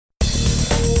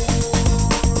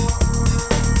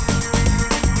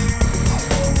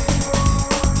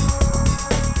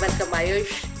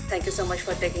so much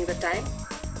for taking the time.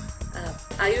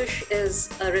 Ayush is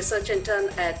a research intern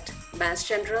at Mass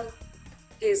General.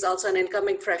 He's also an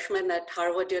incoming freshman at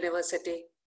Harvard University.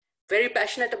 Very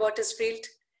passionate about his field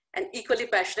and equally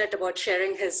passionate about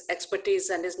sharing his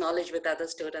expertise and his knowledge with other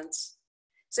students.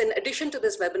 So in addition to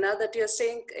this webinar that you're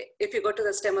seeing, if you go to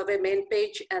the STEM-Away main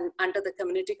page and under the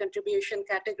community contribution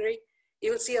category,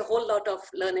 you will see a whole lot of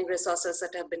learning resources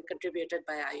that have been contributed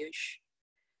by Ayush.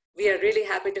 We are really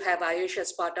happy to have Ayush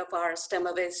as part of our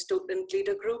STEM-Away student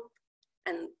leader group.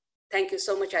 And thank you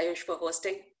so much, Ayush, for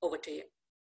hosting. Over to you.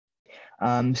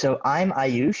 So I'm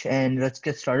Ayush, and let's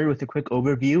get started with a quick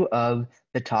overview of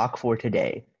the talk for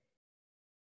today.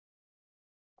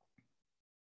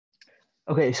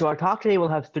 Okay, so our talk today will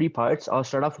have 3 parts. I'll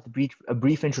start off with a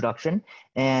brief introduction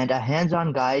and a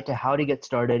hands-on guide to how to get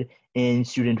started in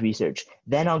student research.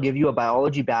 Then I'll give you a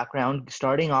biology background,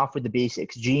 starting off with the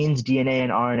basics, genes, DNA,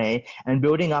 and RNA, and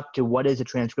building up to what is a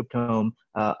transcriptome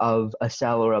of a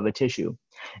cell or of a tissue.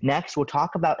 Next, we'll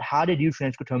talk about how to do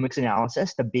transcriptomics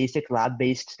analysis, the basic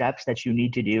lab-based steps that you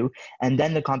need to do, and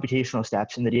then the computational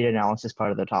steps in the data analysis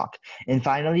part of the talk. And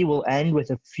finally, we'll end with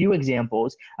a few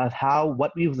examples of how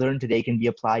what we've learned today can be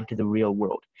applied to the real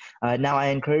world. Now, I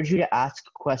encourage you to ask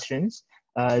questions.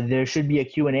 There should be a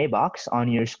Q&A box on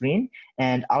your screen,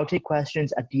 and I'll take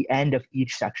questions at the end of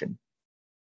each section.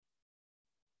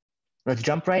 Let's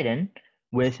jump right in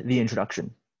with the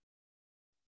introduction.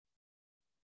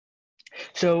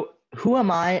 So who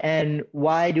am I and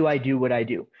why do I do what I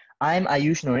do? I'm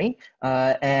Ayush Noori,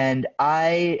 and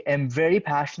I am very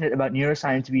passionate about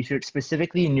neuroscience research,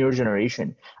 specifically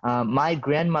neurodegeneration. My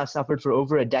grandma suffered for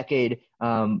over a decade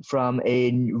from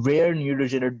a rare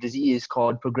neurodegenerative disease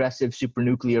called progressive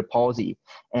supranuclear palsy.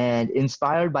 And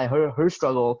inspired by her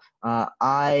struggle,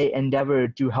 I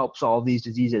endeavored to help solve these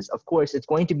diseases. Of course, it's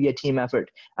going to be a team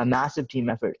effort, a massive team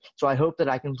effort. So I hope that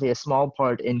I can play a small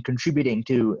part in contributing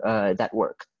to that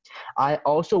work. I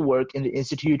also work in the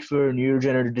Institute for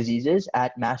Neurodegenerative Diseases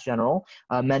at Mass General,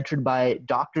 mentored by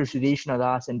Dr. Sudeshna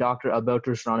Das and Dr.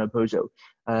 Alberto Serrano Pozo.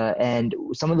 And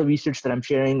some of the research that I'm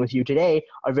sharing with you today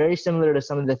are very similar to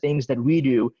some of the things that we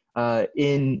do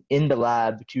in the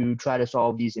lab to try to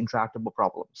solve these intractable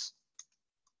problems.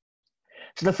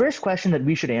 So the first question that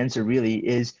we should answer really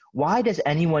is, why does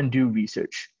anyone do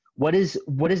research? What is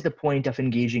the point of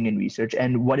engaging in research,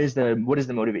 and what is the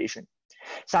motivation?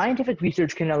 Scientific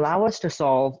research can allow us to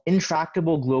solve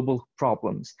intractable global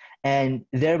problems and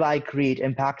thereby create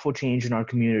impactful change in our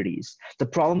communities. The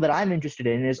problem that I'm interested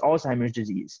in is Alzheimer's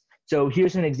disease. So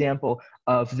here's an example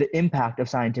of the impact of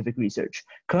scientific research.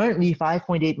 Currently,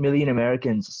 5.8 million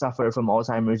Americans suffer from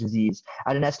Alzheimer's disease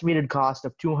at an estimated cost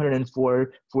of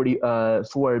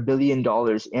 $204 billion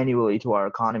annually to our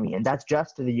economy, and that's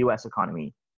just to the US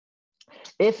economy.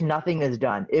 If nothing is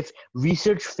done, if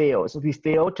research fails, if we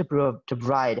fail to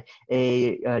provide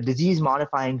a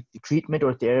disease-modifying treatment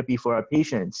or therapy for our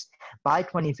patients, by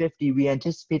 2050, we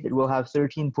anticipate that we'll have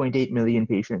 13.8 million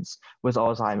patients with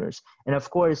Alzheimer's. And of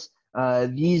course,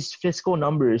 these fiscal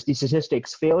numbers, these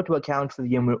statistics fail to account for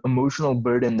the emotional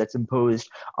burden that's imposed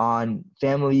on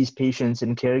families, patients,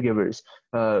 and caregivers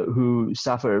who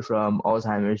suffer from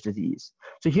Alzheimer's disease.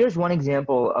 So here's one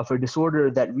example of a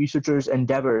disorder that researchers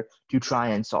endeavor to try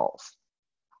and solve.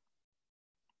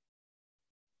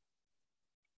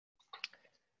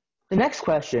 The next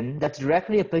question that's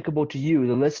directly applicable to you,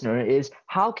 the listener, is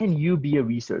how can you be a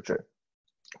researcher?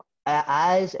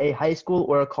 As a high school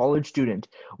or a college student,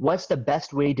 what's the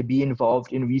best way to be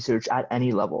involved in research at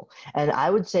any level? And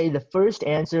I would say the first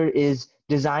answer is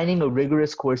designing a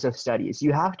rigorous course of studies.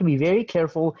 You have to be very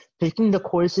careful picking the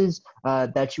courses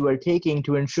that you are taking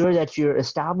to ensure that you're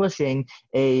establishing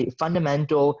a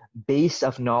fundamental base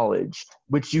of knowledge,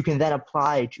 which you can then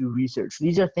apply to research.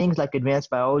 These are things like advanced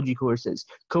biology courses,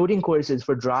 coding courses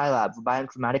for dry lab, for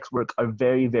bioinformatics work are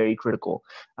very, very critical.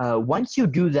 Once you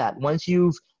do that, once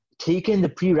you've taken the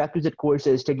prerequisite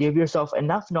courses to give yourself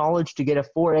enough knowledge to get a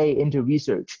foray into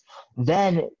research,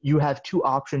 then you have 2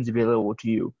 options available to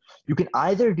you. You can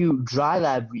either do dry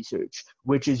lab research,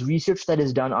 which is research that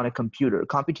is done on a computer,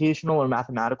 computational or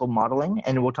mathematical modeling,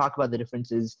 and we'll talk about the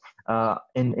differences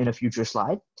in a future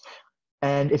slide.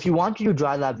 And if you want to do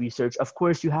dry lab research, of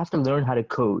course, you have to learn how to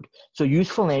code. So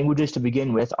useful languages to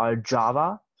begin with are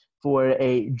Java for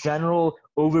a general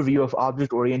overview of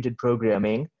object-oriented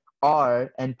programming,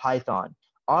 R, and Python.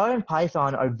 R and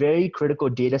Python are very critical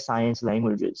data science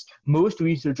languages. Most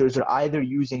researchers are either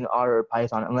using R or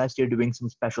Python unless you're doing some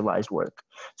specialized work.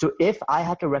 So if I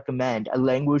had to recommend a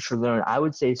language to learn, I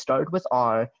would say start with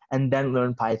R and then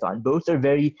learn Python. Both are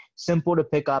very simple to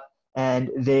pick up,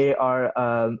 and they are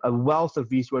a wealth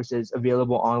of resources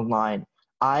available online.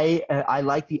 I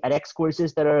like the edX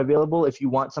courses that are available if you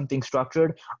want something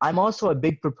structured. I'm also a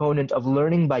big proponent of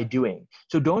learning by doing.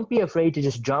 So don't be afraid to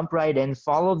just jump right in,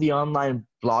 follow the online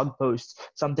blog posts,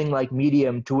 something like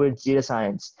Medium towards data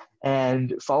science,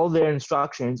 and follow their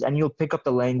instructions, and you'll pick up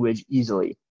the language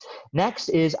easily. Next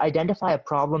is identify a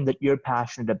problem that you're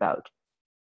passionate about.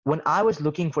 When I was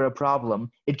looking for a problem,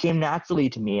 it came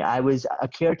naturally to me. I was a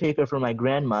caretaker for my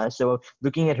grandma, so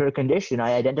looking at her condition,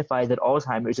 I identified that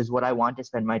Alzheimer's is what I want to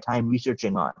spend my time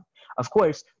researching on. Of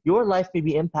course, your life may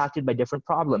be impacted by different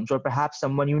problems, or perhaps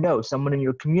someone you know, someone in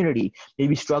your community may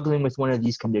be struggling with one of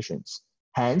these conditions.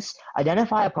 Hence,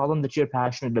 identify a problem that you're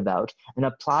passionate about and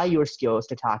apply your skills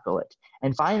to tackle it.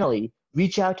 And finally,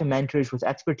 reach out to mentors with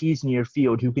expertise in your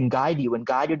field who can guide you and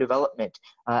guide your development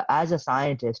as a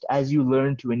scientist as you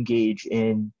learn to engage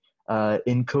in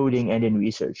coding and in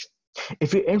research.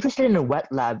 If you're interested in a wet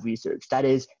lab research, that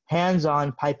is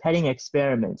hands-on pipetting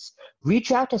experiments,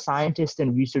 reach out to scientists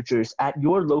and researchers at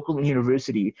your local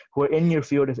university who are in your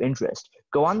field of interest.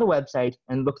 Go on the website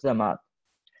and look them up.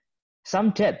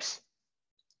 Some tips.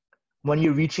 When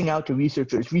you're reaching out to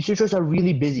researchers are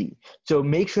really busy. So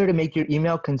make sure to make your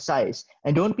email concise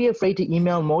and don't be afraid to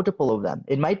email multiple of them.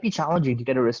 It might be challenging to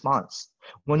get a response.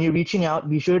 When you're reaching out,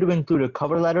 be sure to include a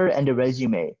cover letter and a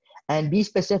resume. And be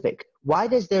specific. Why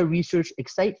does their research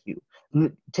excite you?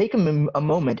 Take a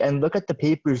moment and look at the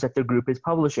papers that the group is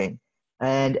publishing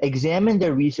and examine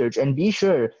their research, and be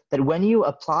sure that when you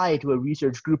apply to a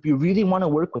research group, you really want to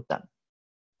work with them.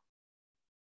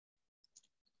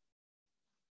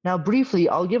 Now, briefly,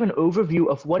 I'll give an overview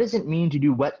of what does it mean to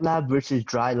do wet lab versus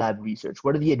dry lab research.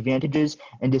 What are the advantages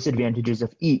and disadvantages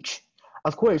of each?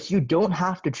 Of course, you don't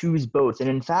have to choose both. And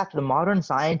in fact, the modern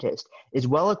scientist is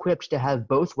well equipped to have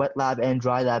both wet lab and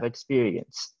dry lab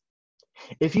experience.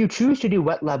 If you choose to do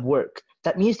wet lab work,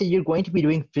 that means that you're going to be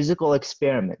doing physical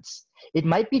experiments. It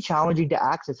might be challenging to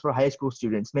access for high school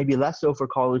students, maybe less so for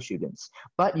college students,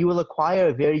 but you will acquire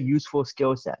a very useful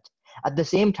skill set. At the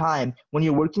same time, when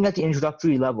you're working at the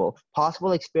introductory level,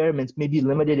 possible experiments may be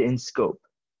limited in scope.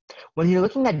 When you're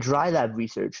looking at dry lab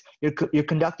research, you're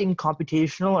conducting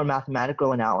computational or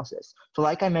mathematical analysis. So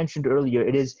like I mentioned earlier,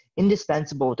 it is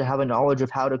indispensable to have a knowledge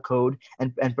of how to code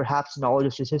and perhaps knowledge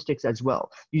of statistics as well.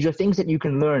 These are things that you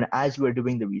can learn as you are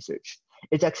doing the research.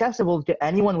 It's accessible to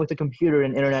anyone with a computer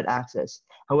and internet access.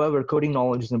 However, coding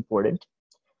knowledge is important.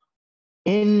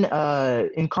 In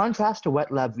contrast to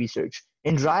wet lab research,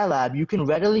 in dry lab, you can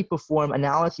readily perform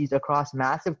analyses across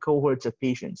massive cohorts of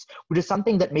patients, which is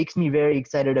something that makes me very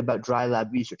excited about dry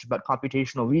lab research, about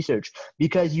computational research,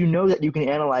 because you know that you can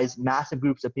analyze massive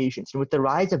groups of patients. And with the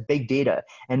rise of big data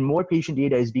and more patient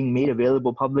data is being made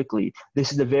available publicly,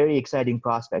 this is a very exciting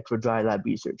prospect for dry lab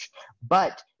research.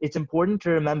 But it's important to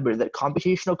remember that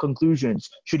computational conclusions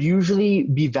should usually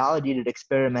be validated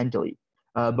experimentally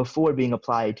before being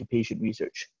applied to patient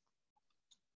research.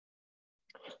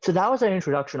 So that was our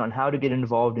introduction on how to get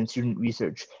involved in student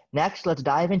research. Next, let's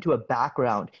dive into a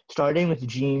background, starting with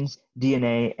genes,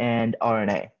 DNA, and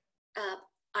RNA.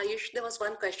 Ayush, there was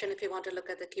one question if you want to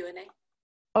look at the Q&A.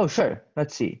 Oh, sure.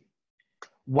 Let's see.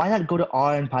 Why not go to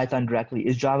R and Python directly?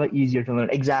 Is Java easier to learn?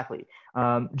 Exactly.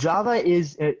 Java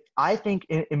is, I think,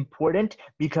 important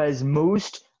because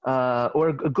most or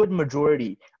a good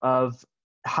majority of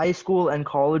high school and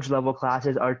college level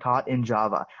classes are taught in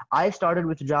Java. I started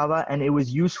with Java, and it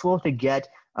was useful to get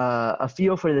a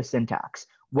feel for the syntax.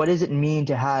 What does it mean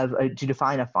to have to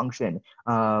define a function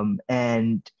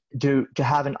and to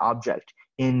have an object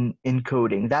in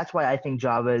coding? That's why I think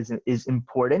Java is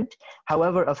important.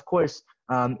 However, of course,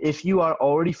 if you are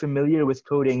already familiar with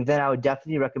coding, then I would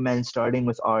definitely recommend starting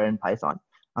with R and Python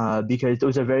because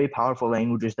those are very powerful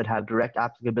languages that have direct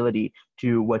applicability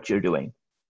to what you're doing.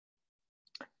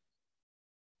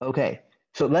 Okay,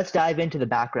 so let's dive into the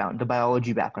background, the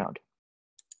biology background.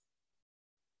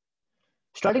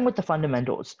 Starting with the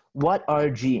fundamentals, what are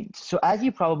genes? So as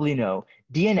you probably know,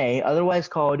 DNA, otherwise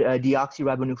called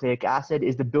deoxyribonucleic acid,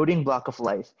 is the building block of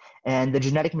life and the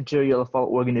genetic material of all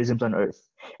organisms on Earth.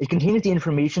 It contains the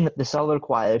information that the cell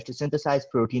requires to synthesize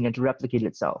protein and to replicate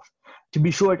itself. To be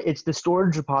short, it's the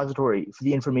storage repository for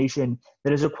the information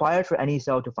that is required for any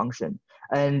cell to function.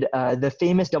 And the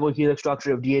famous double helix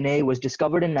structure of DNA was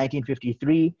discovered in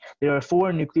 1953. There are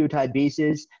 4 nucleotide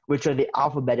bases, which are the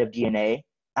alphabet of DNA: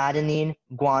 adenine,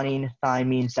 guanine,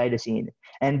 thymine, cytosine.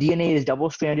 And DNA is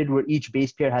double-stranded where each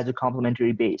base pair has a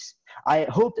complementary base. I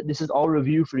hope that this is all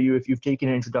review for you if you've taken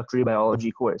an introductory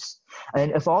biology course.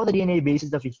 And if all the DNA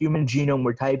bases of a human genome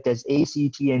were typed as A, C,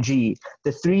 T, and G,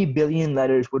 the 3 billion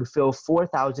letters would fill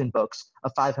 4,000 books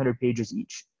of 500 pages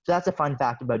each. So that's a fun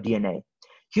fact about DNA.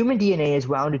 Human DNA is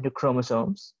wound into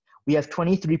chromosomes. We have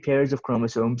 23 pairs of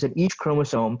chromosomes, and each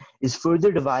chromosome is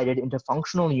further divided into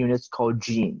functional units called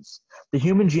genes. The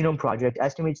Human Genome Project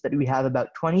estimates that we have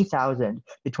about 20,000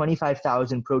 to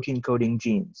 25,000 protein coding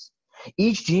genes.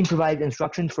 Each gene provides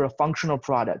instructions for a functional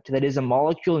product, that is, a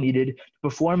molecule needed to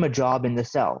perform a job in the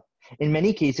cell. In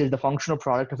many cases, the functional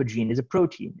product of a gene is a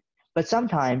protein. But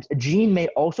sometimes a gene may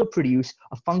also produce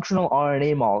a functional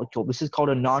RNA molecule. This is called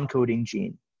a non-coding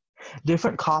gene.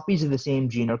 Different copies of the same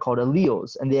gene are called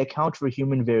alleles, and they account for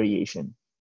human variation.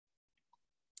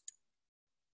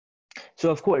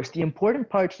 So of course, the important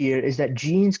part here is that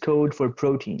genes code for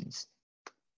proteins.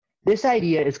 This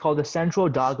idea is called the central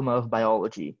dogma of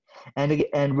biology.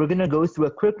 And we're going to go through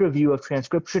a quick review of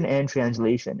transcription and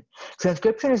translation.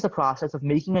 Transcription is the process of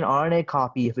making an RNA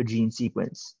copy of a gene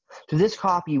sequence. So this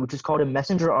copy, which is called a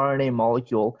messenger RNA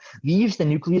molecule, leaves the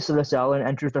nucleus of the cell and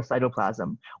enters the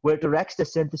cytoplasm, where it directs the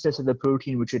synthesis of the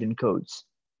protein which it encodes.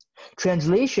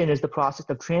 Translation is the process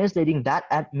of translating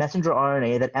that messenger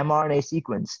RNA, that mRNA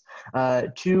sequence,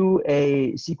 to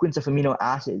a sequence of amino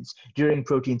acids during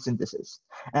protein synthesis.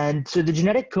 And so the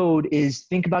genetic code is,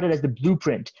 think about it as the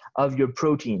blueprint of your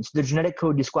protein. So the genetic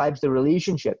code describes the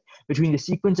relationship between the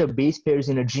sequence of base pairs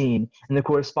in a gene and the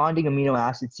corresponding amino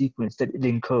acid sequence that it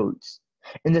encodes.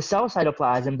 In the cell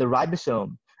cytoplasm, the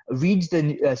ribosome reads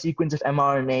the sequence of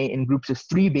mRNA in groups of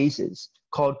 3 bases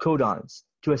called codons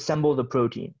to assemble the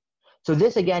protein. So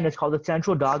this, again, is called the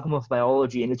central dogma of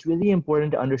biology, and it's really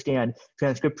important to understand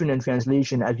transcription and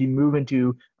translation as we move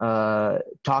into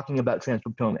talking about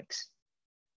transcriptomics.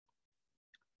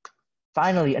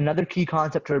 Finally, another key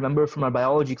concept to remember from our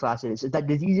biology classes is that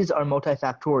diseases are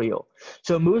multifactorial.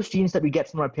 So most genes that we get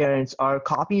from our parents are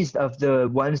copies of the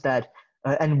ones that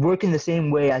and work in the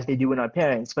same way as they do in our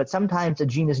parents, but sometimes a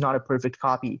gene is not a perfect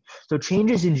copy. So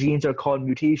changes in genes are called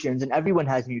mutations, and everyone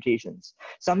has mutations.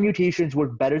 Some mutations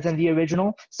work better than the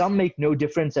original, some make no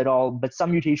difference at all, but some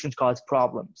mutations cause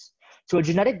problems. So a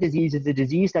genetic disease is a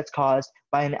disease that's caused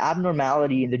by an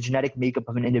abnormality in the genetic makeup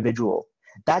of an individual.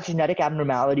 That genetic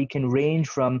abnormality can range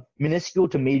from minuscule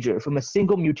to major, from a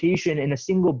single mutation in a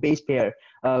single base pair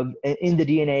in the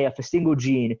DNA of a single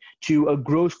gene to a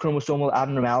gross chromosomal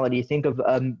abnormality. Think of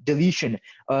deletion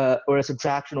or a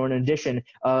subtraction or an addition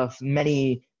of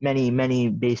many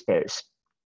base pairs.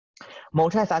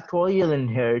 Multifactorial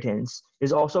inheritance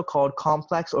is also called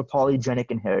complex or polygenic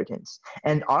inheritance.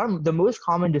 And the most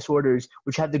common disorders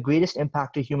which have the greatest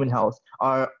impact to human health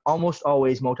are almost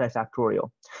always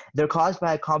multifactorial. They're caused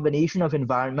by a combination of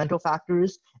environmental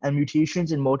factors and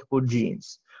mutations in multiple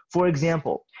genes. For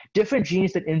example, different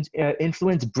genes that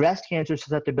influence breast cancer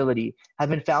susceptibility have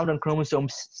been found on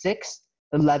chromosomes 6,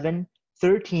 11,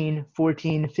 13,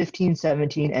 14, 15,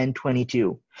 17, and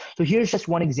 22. So here's just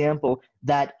one example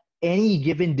that any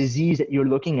given disease that you're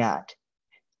looking at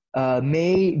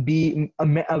may be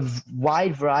a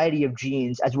wide variety of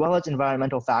genes as well as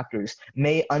environmental factors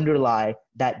may underlie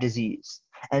that disease.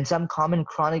 And some common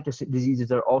chronic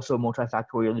diseases are also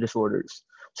multifactorial disorders.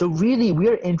 So really, we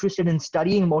are interested in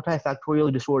studying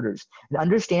multifactorial disorders and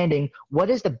understanding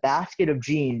what is the basket of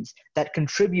genes that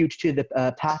contribute to the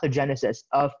pathogenesis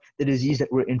of the disease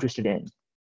that we're interested in.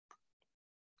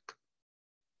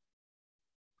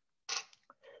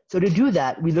 So to do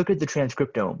that, we look at the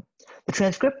transcriptome. The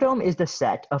transcriptome is the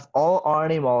set of all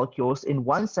RNA molecules in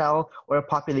one cell or a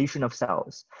population of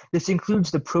cells. This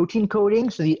includes the protein coding,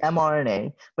 so the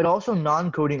mRNA, but also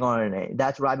non-coding RNA.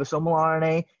 That's ribosomal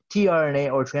RNA,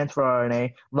 tRNA or transfer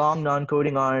RNA, long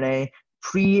non-coding RNA,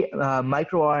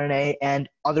 microRNA, and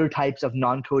other types of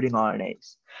non-coding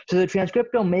RNAs. So the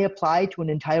transcriptome may apply to an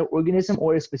entire organism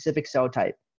or a specific cell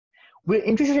type. We're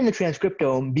interested in the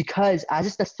transcriptome because, as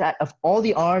it's the set of all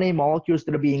the RNA molecules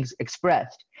that are being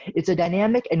expressed, it's a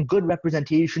dynamic and good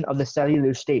representation of the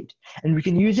cellular state. And we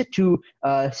can use it to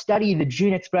study the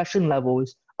gene expression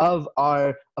levels of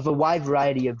a wide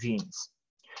variety of genes.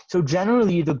 So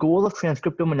generally, the goal of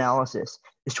transcriptome analysis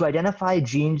is to identify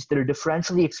genes that are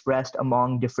differentially expressed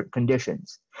among different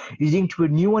conditions, leading to a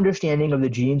new understanding of the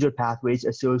genes or pathways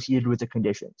associated with the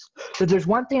conditions. So if there's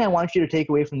one thing I want you to take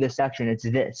away from this section, it's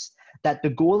this, that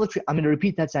the goal of, I'm going to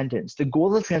repeat that sentence, the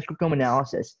goal of transcriptome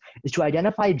analysis is to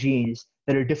identify genes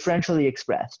that are differentially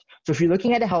expressed. So if you're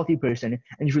looking at a healthy person,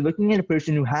 and if you're looking at a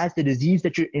person who has the disease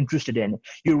that you're interested in,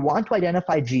 you want to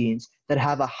identify genes that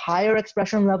have a higher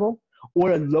expression level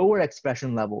or a lower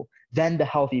expression level than the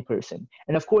healthy person.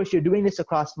 And of course, you're doing this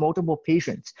across multiple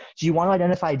patients. So you want to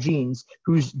identify genes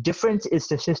whose difference is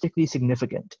statistically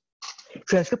significant.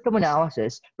 Transcriptome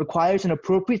analysis requires an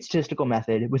appropriate statistical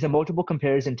method with a multiple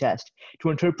comparison test to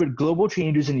interpret global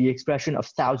changes in the expression of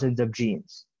thousands of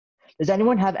genes. Does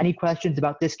anyone have any questions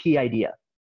about this key idea?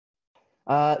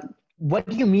 What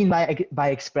do you mean by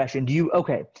expression?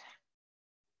 Okay,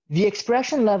 the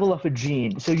expression level of a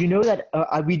gene. So you know that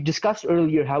we discussed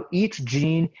earlier how each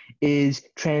gene is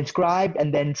transcribed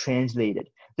and then translated.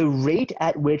 The rate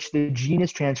at which the gene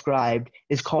is transcribed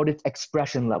is called its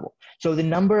expression level. So the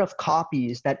number of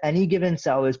copies that any given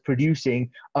cell is producing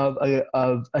of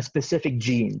a specific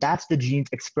gene, that's the gene's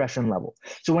expression level.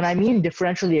 So when I mean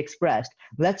differentially expressed,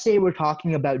 let's say we're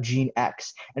talking about gene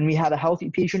X, and we have a healthy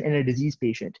patient and a disease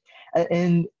patient.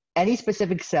 In any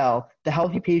specific cell, the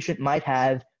healthy patient might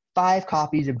have 5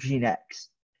 copies of gene X.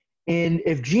 And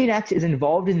if gene X is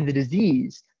involved in the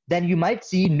disease, then you might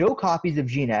see no copies of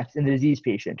gene X in the disease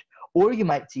patient, or you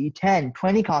might see 10,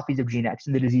 20 copies of gene X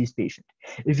in the disease patient.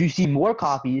 If you see more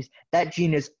copies, that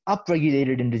gene is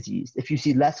upregulated in disease. If you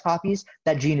see less copies,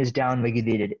 that gene is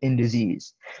downregulated in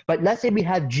disease. But let's say we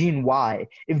have gene Y.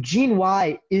 If gene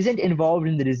Y isn't involved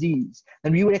in the disease,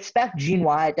 then we would expect gene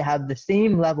Y to have the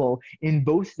same level in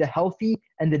both the healthy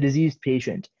and the diseased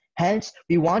patient. Hence,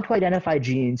 we want to identify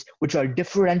genes which are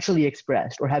differentially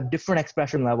expressed or have different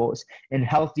expression levels in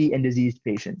healthy and diseased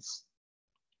patients.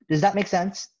 Does that make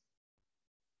sense?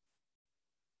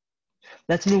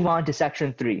 Let's move on to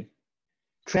section 3,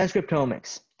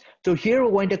 transcriptomics. So here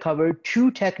we're going to cover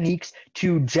 2 techniques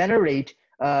to generate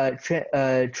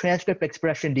transcript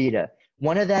expression data.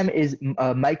 One of them is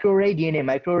microarray, DNA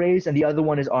microarrays, and the other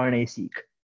one is RNA-seq.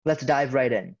 Let's dive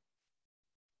right in.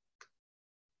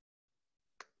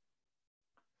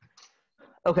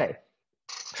 Okay,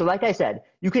 so like I said,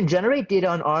 you can generate data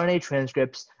on RNA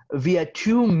transcripts via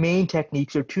 2 main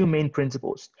techniques or 2 main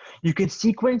principles. You can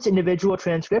sequence individual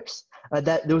transcripts,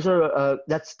 that's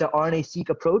the RNA-seq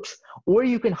approach, or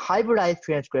you can hybridize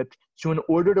transcripts to an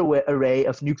ordered array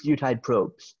of nucleotide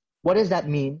probes. What does that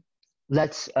mean?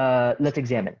 Let's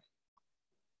examine.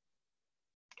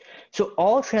 So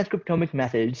all transcriptomic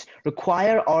methods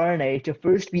require RNA to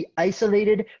first be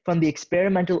isolated from the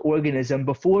experimental organism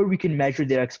before we can measure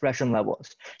their expression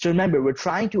levels. So remember, we're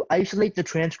trying to isolate the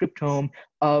transcriptome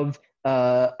of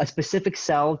a specific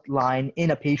cell line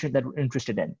in a patient that we're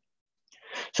interested in.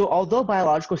 So although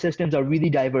biological systems are really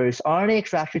diverse, RNA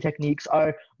extraction techniques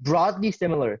are broadly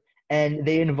similar, and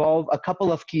they involve a couple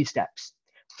of key steps.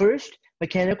 First,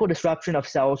 mechanical disruption of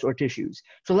cells or tissues.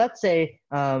 So let's say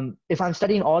if I'm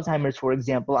studying Alzheimer's, for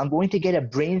example, I'm going to get a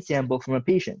brain sample from a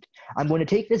patient. I'm going to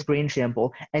take this brain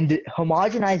sample and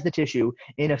homogenize the tissue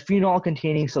in a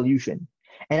phenol-containing solution.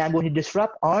 And I'm going to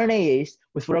disrupt RNase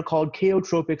with what are called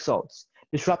chaotropic salts,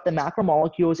 disrupt the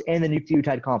macromolecules and the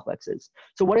nucleotide complexes.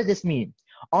 So what does this mean?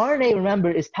 RNA, remember,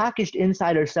 is packaged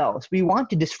inside our cells. We want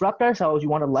to disrupt our cells, we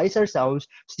want to lyse our cells,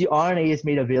 so the RNA is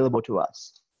made available to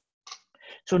us.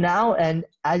 So now, and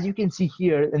as you can see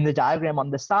here in the diagram on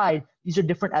the side, these are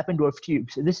different Eppendorf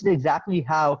tubes. So this is exactly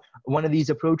how one of these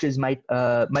approaches might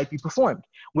be performed,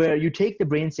 where you take the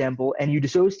brain sample and you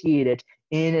dissociate it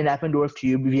in an Eppendorf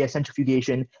tube via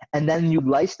centrifugation, and then you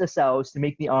lyse the cells to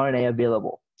make the RNA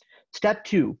available. Step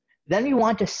 2, then you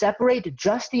want to separate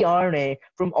just the RNA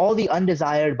from all the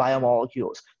undesired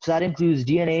biomolecules. So that includes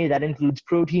DNA, that includes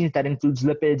proteins, that includes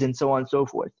lipids, and so on and so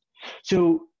forth.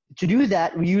 So to do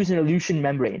that, we use an elution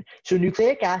membrane. So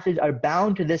nucleic acids are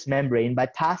bound to this membrane by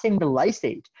passing the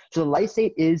lysate. So the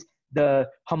lysate is the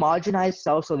homogenized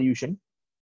cell solution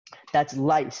that's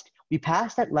lysed. We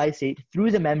pass that lysate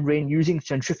through the membrane using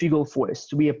centrifugal force.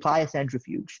 So we apply a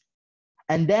centrifuge.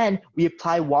 And then we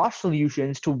apply wash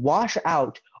solutions to wash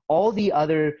out all the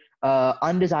other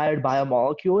undesired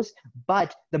biomolecules,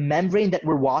 but the membrane that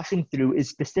we're washing through is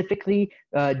specifically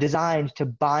designed to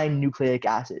bind nucleic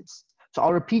acids. So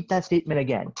I'll repeat that statement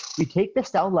again. We take the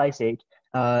cell lysate,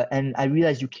 and I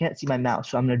realize you can't see my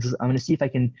mouse, so I'm gonna see if I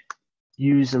can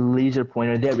use a laser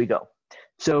pointer. There we go.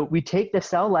 So we take the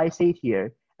cell lysate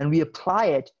here, and we apply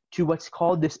it to what's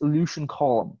called this elution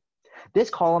column. This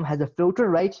column has a filter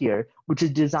right here, which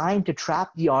is designed to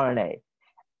trap the RNA.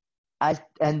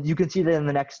 And you can see that in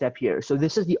the next step here. So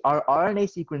this is our RNA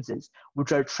sequences,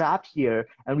 which are trapped here,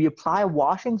 and we apply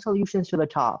washing solutions to the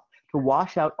top to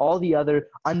wash out all the other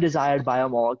undesired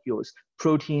biomolecules,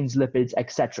 proteins, lipids,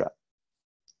 etc.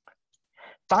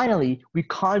 Finally, we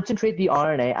concentrate the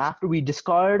RNA after we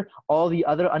discard all the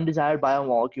other undesired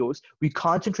biomolecules. We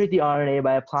concentrate the RNA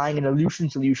by applying an elution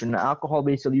solution, an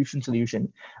alcohol-based elution solution,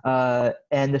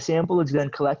 and the sample is then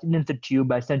collected into the tube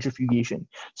by centrifugation.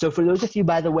 So for those of you,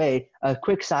 by the way, a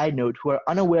quick side note, who are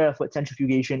unaware of what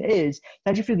centrifugation is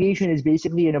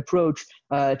basically an approach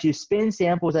to spin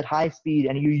samples at high speed,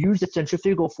 and you use the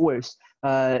centrifugal force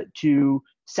to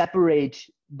separate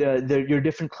your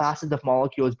different classes of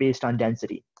molecules based on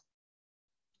density.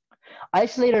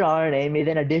 Isolated RNA may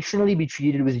then additionally be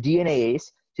treated with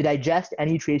DNase to digest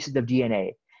any traces of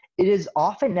DNA. It is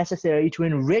often necessary to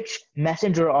enrich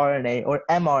messenger RNA or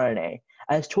mRNA,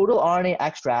 as total RNA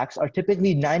extracts are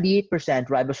typically 98%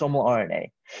 ribosomal RNA.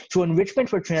 So enrichment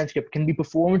for transcript can be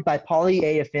performed by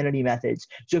poly-A affinity methods.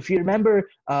 So if you remember,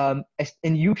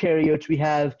 in eukaryotes, we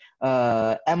have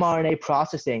mRNA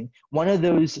processing. One of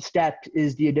those steps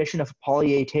is the addition of a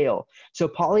poly-A tail. So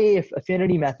poly-A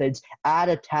affinity methods add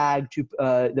a tag to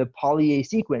the poly-A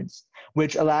sequence,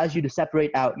 which allows you to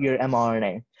separate out your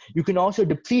mRNA. You can also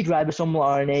deplete ribosomal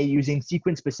RNA using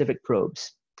sequence-specific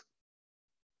probes.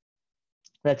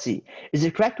 Let's see. Is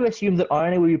it correct to assume that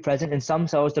RNA will be present in some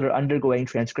cells that are undergoing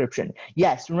transcription?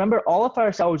 Yes. Remember, all of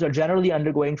our cells are generally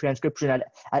undergoing transcription at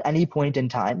any point in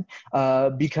time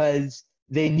because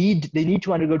they need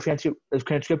to undergo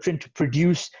transcription to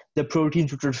produce the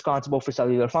proteins which are responsible for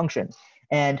cellular function.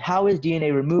 And how is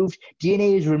DNA removed?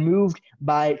 DNA is removed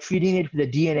by treating it with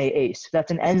a DNA ACE.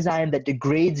 That's an enzyme that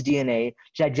degrades DNA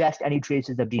to digest any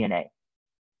traces of DNA.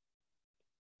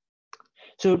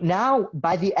 So now,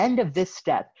 by the end of this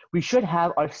step, we should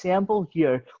have our sample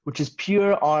here, which is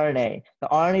pure RNA, the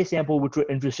RNA sample which we're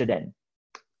interested in.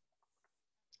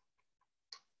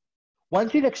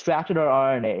 Once we've extracted our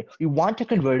RNA, we want to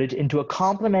convert it into a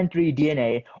complementary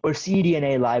DNA or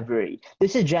cDNA library.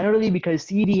 This is generally because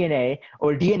cDNA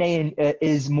or DNA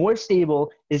is more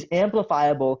stable, is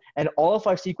amplifiable, and all of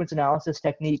our sequence analysis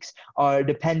techniques are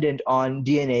dependent on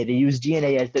DNA. They use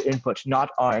DNA as the input,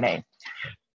 not RNA.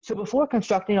 So before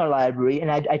constructing our library, and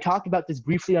I talked about this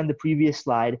briefly on the previous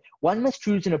slide, one must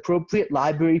choose an appropriate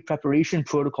library preparation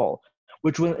protocol,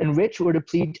 which will enrich or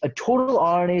deplete a total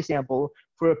RNA sample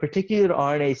for a particular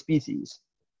RNA species.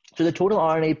 So the total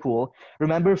RNA pool,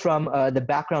 remember from the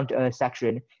background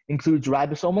section, includes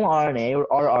ribosomal RNA or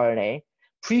rRNA,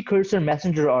 precursor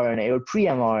messenger RNA or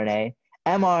pre-mRNA,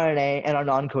 mRNA, and our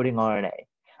non-coding RNA.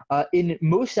 In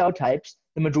most cell types,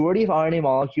 the majority of RNA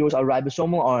molecules are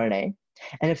ribosomal RNA.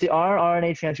 And if the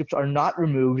rRNA transcripts are not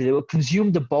removed, they will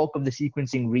consume the bulk of the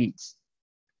sequencing reads.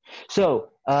 So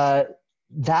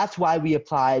that's why we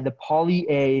apply the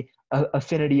poly-A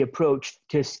affinity approach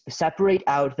to separate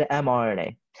out the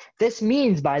mRNA. This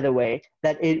means, by the way,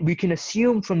 that we can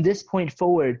assume from this point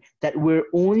forward that we're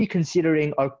only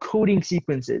considering our coding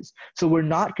sequences. So we're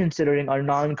not considering our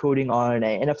non-coding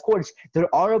RNA. And of course,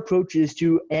 there are approaches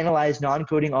to analyze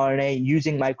non-coding RNA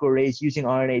using microarrays, using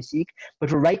RNA-seq. But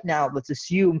for right now, let's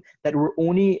assume that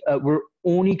we're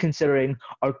only considering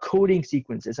our coding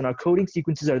sequences. And our coding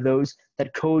sequences are those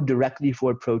that code directly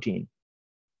for protein.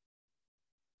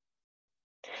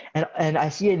 And I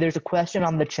see there's a question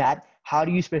on the chat. How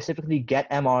do you specifically get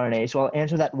mRNA? So I'll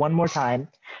answer that one more time.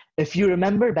 If you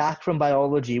remember back from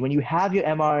biology, when you have your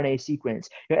mRNA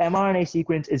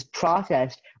sequence is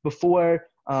processed before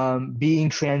being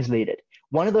translated.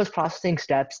 One of those processing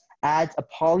steps adds a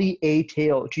poly-A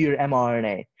tail to your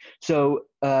mRNA. So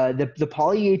the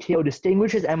poly-A tail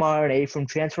distinguishes mRNA from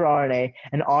transfer RNA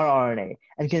and rRNA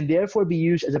and can therefore be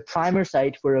used as a primer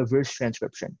site for reverse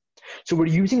transcription. So we're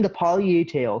using the poly-A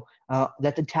tail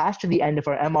that's attached to the end of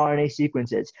our mRNA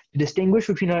sequences to distinguish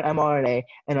between our mRNA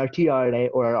and our tRNA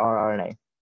or our rRNA.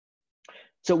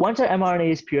 So once our mRNA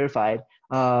is purified,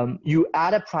 you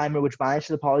add a primer which binds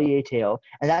to the poly-A tail,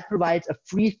 and that provides a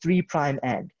free 3'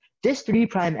 end. This 3'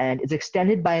 end is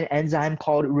extended by an enzyme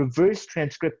called reverse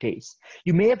transcriptase.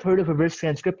 You may have heard of reverse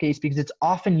transcriptase because it's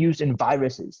often used in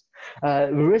viruses.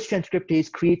 Reverse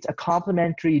transcriptase creates a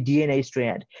complementary DNA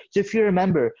strand. So if you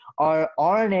remember, our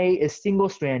RNA is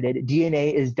single-stranded,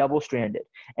 DNA is double-stranded.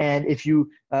 And if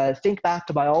you think back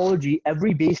to biology,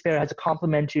 every base pair has a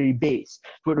complementary base.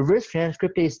 What reverse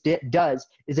transcriptase does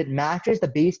is it matches the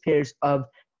base pairs of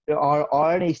our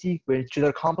RNA sequence to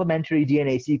their complementary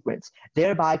DNA sequence,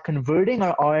 thereby converting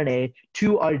our RNA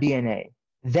to our DNA.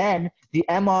 Then the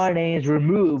mRNA is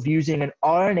removed using an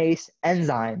RNase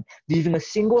enzyme, leaving a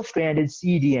single-stranded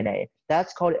cDNA.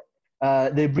 That's called,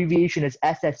 the abbreviation is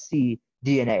SSC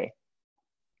DNA.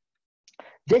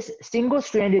 This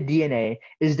single-stranded DNA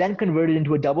is then converted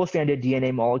into a double-stranded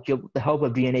DNA molecule with the help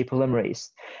of DNA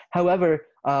polymerase. However,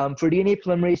 for DNA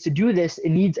polymerase to do this, it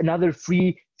needs another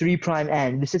free 3'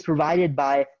 end. This is provided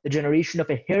by the generation of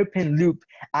a hairpin loop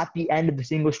at the end of the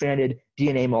single-stranded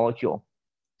DNA molecule.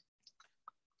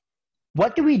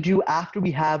 What do we do after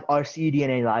we have our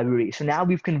cDNA library? So now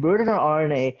we've converted our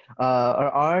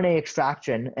RNA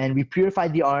extraction, and we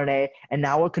purified the RNA, and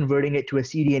now we're converting it to a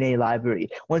cDNA library.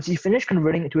 Once you finish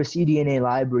converting it to a cDNA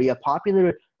library, a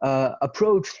popular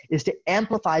approach is to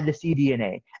amplify the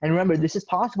cDNA. And remember, this is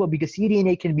possible because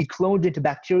cDNA can be cloned into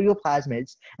bacterial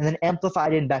plasmids and then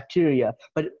amplified in bacteria,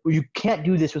 but you can't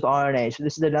do this with RNA. So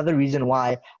this is another reason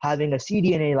why having a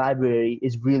cDNA library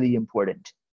is really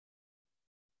important.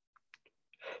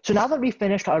 So now that we've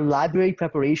finished our library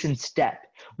preparation step,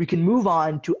 we can move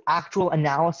on to actual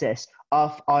analysis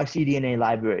of our cDNA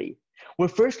library. We're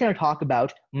first going to talk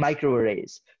about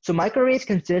microarrays. So microarrays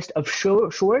consist of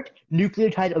short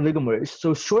nucleotide oligomers,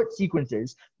 so short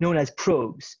sequences known as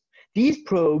probes. These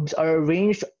probes are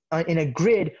arranged in a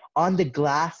grid on the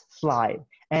glass slide,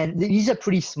 and these are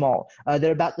pretty small.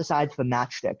 They're about the size of a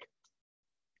matchstick.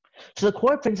 So the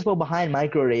core principle behind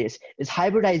microarrays is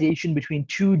hybridization between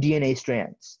two DNA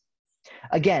strands.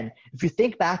 Again, if you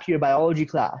think back to your biology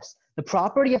class, the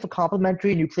property of a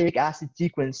complementary nucleic acid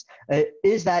sequence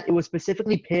is that it will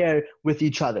specifically pair with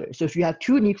each other. So if you have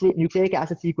two nucleic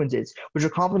acid sequences which are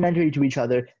complementary to each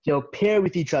other, they'll pair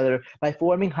with each other by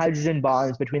forming hydrogen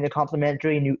bonds between the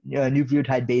complementary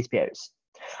nucleotide base pairs.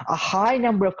 A high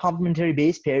number of complementary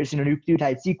base pairs in a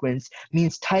nucleotide sequence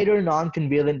means tighter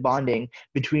non-covalent bonding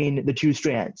between the two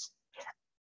strands.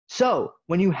 So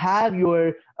when you have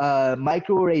your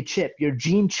microarray chip, your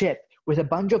gene chip, with a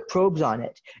bunch of probes on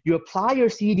it, you apply your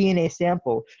cDNA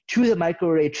sample to the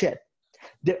microarray chip.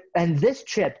 And this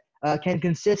chip can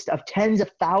consist of tens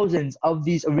of thousands of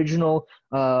these original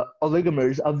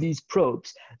oligomers of these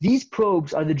probes. These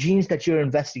probes are the genes that you're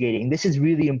investigating. This is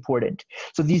really important.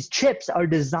 So these chips are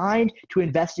designed to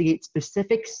investigate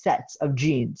specific sets of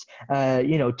genes,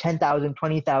 10,000,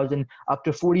 20,000, up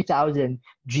to 40,000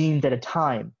 genes at a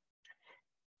time.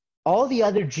 All the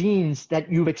other genes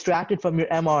that you've extracted from your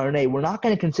mRNA, we're not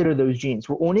going to consider those genes.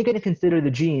 We're only going to consider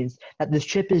the genes that this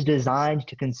chip is designed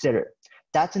to consider.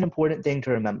 That's an important thing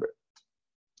to remember.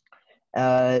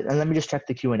 And let me just check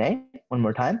the Q&A one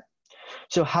more time.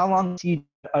 So how long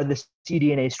are the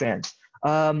cDNA strands?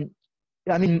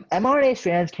 mRNA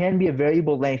strands can be a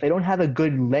variable length. I don't have a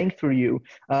good length for you.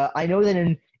 I know that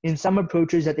in some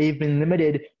approaches that they've been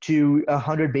limited to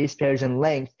 100 base pairs in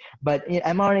length, but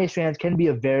mRNA strands can be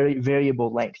a very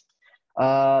variable length.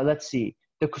 Let's see.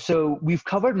 So we've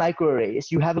covered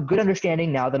microarrays. You have a good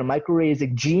understanding now that a microarray is a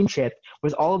gene chip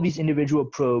with all of these individual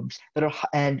probes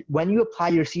and when you apply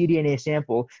your cDNA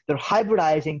sample, they're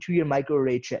hybridizing to your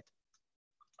microarray chip.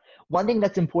 One thing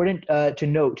that's important to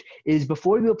note is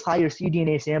before you apply your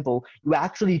cDNA sample, you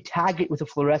actually tag it with a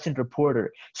fluorescent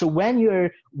reporter. So when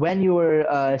your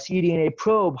cDNA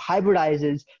probe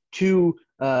hybridizes to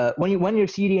when your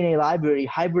cDNA library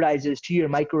hybridizes to your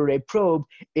microarray probe,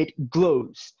 it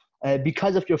glows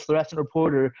because of your fluorescent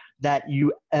reporter that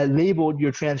you labeled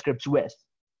your transcripts with.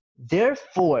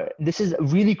 Therefore, this is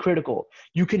really critical.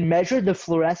 You can measure the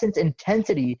fluorescence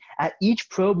intensity at each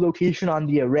probe location on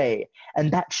the array,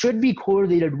 and that should be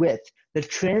correlated with the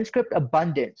transcript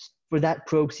abundance for that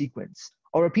probe sequence.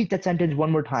 I'll repeat that sentence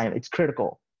one more time. It's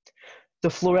critical.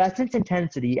 The fluorescence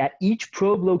intensity at each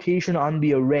probe location on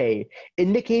the array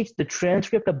indicates the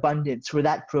transcript abundance for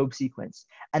that probe sequence.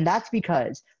 And that's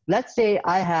because, let's say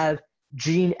I have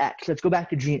gene X. Let's go back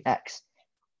to gene X.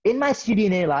 In my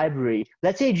cDNA library,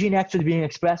 let's say gene X is being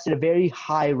expressed at a very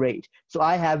high rate. So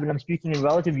I have, and I'm speaking in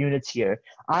relative units here,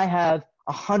 I have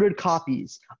 100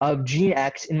 copies of gene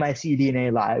X in my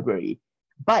cDNA library.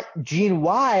 But gene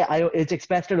Y, it's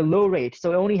expressed at a low rate,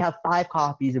 so I only have 5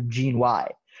 copies of gene Y.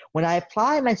 When I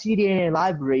apply my cDNA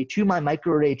library to my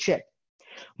microarray chip,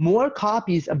 more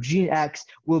copies of gene X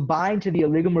will bind to the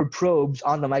oligomer probes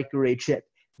on the microarray chip.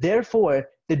 Therefore,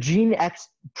 the gene X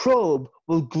probe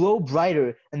will glow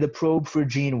brighter than the probe for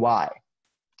gene Y.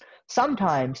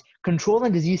 Sometimes, control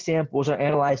and disease samples are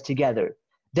analyzed together.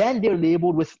 Then they're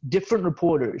labeled with different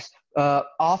reporters.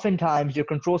 Oftentimes, your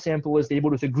control sample is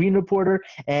labeled with a green reporter,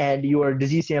 and your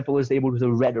disease sample is labeled with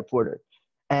a red reporter.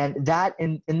 And that,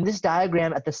 in this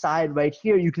diagram at the side right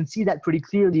here, you can see that pretty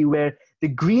clearly where the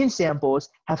green samples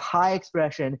have high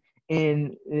expression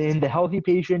in the healthy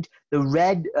patient. The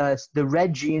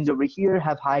red genes over here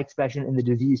have high expression in the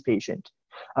diseased patient.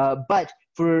 But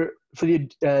for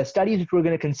the studies which we're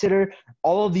going to consider,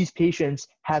 all of these patients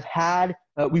have had,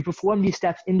 we perform these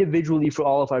steps individually for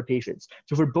all of our patients.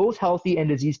 So for both healthy and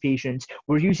diseased patients,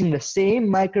 we're using the same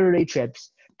microarray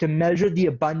chips to measure the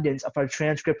abundance of our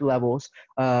transcript levels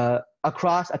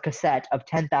across a cassette of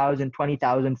 10,000,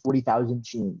 20,000, 40,000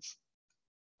 genes.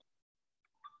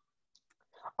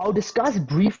 I'll discuss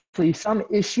briefly some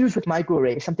issues with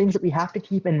microarrays, some things that we have to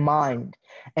keep in mind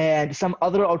and some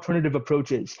other alternative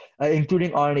approaches,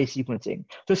 including RNA sequencing.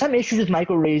 So some issues with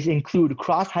microarrays include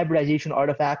cross-hybridization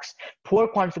artifacts, poor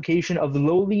quantification of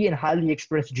lowly and highly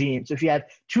expressed genes. So if you have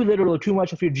too little or too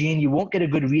much of your gene, you won't get a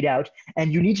good readout,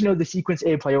 and you need to know the sequence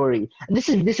a priori. And this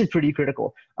is pretty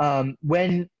critical.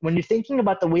 When you're thinking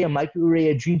about the way a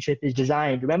microarray gene chip is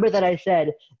designed, remember that I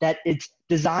said that it's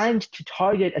designed to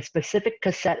target a specific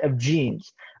cassette of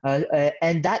genes.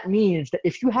 And that means that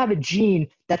if you have a gene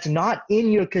that's not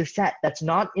in your cassette, that's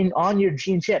not on your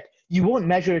gene chip, you won't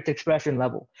measure its expression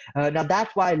level. Now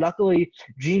that's why, luckily,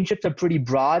 gene chips are pretty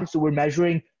broad, so we're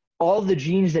measuring all the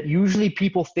genes that usually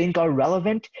people think are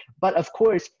relevant. But of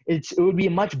course, it would be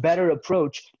a much better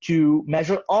approach to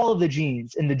measure all of the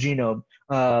genes in the genome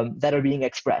that are being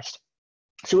expressed.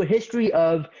 So a history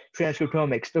of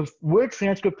transcriptomics. The word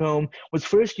transcriptome was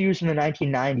first used in the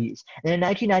 1990s. And in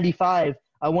 1995,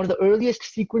 one of the earliest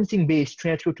sequencing-based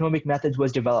transcriptomic methods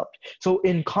was developed. So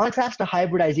in contrast to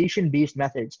hybridization-based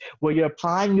methods, where you're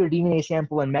applying your DNA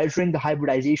sample and measuring the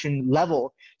hybridization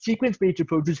level, sequence-based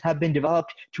approaches have been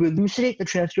developed to elucidate the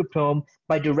transcriptome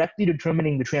by directly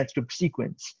determining the transcript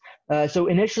sequence. So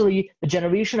initially, the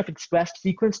generation of expressed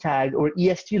sequence tagged, or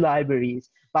EST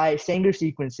libraries, by Sanger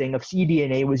sequencing of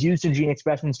cDNA was used in gene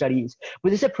expression studies.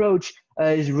 But this approach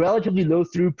is relatively low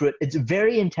throughput. It's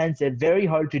very intensive, very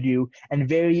hard to do, and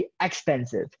very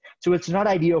expensive. So it's not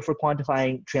ideal for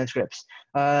quantifying transcripts.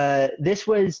 This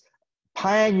was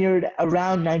pioneered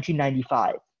around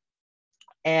 1995.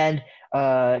 And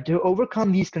to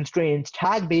overcome these constraints,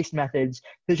 tag-based methods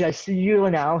such as serial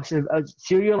analysis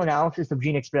of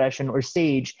gene expression, or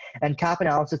SAGE, and cap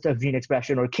analysis of gene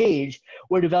expression, or CAGE,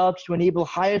 were developed to enable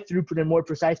higher throughput and more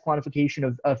precise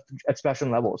quantification of expression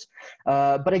levels.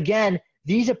 But again,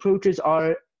 these approaches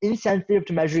are insensitive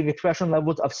to measuring expression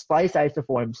levels of splice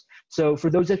isoforms. So for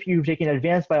those of you who've taken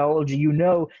advanced biology, you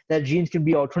know that genes can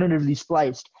be alternatively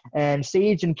spliced, and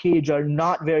SAGE and CAGE are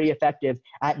not very effective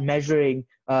at measuring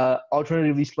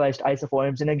alternatively spliced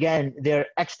isoforms. And again, they're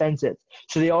expensive.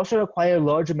 So they also require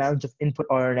large amounts of input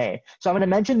RNA. So I'm going to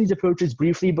mention these approaches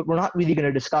briefly, but we're not really going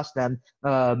to discuss them.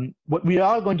 What we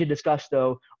are going to discuss,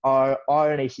 though, are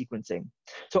RNA sequencing.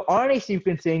 So RNA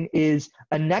sequencing is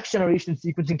a next generation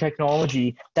sequencing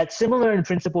technology that's similar in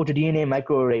principle to DNA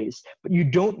microarrays, but you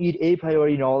don't need a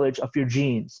priori knowledge of your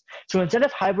genes. So instead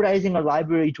of hybridizing a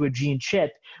library to a gene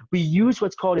chip, we use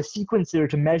what's called a sequencer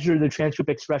to measure the transcript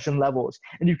expression levels.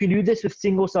 And you can do this with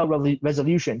single cell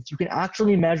resolutions. You can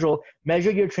actually measure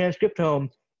your transcriptome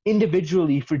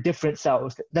individually for different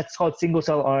cells. That's called single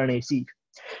cell RNA-seq.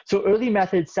 So early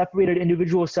methods separated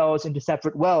individual cells into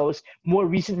separate wells. More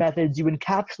recent methods, you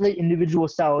encapsulate individual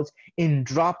cells in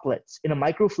droplets in a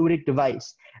microfluidic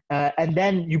device. And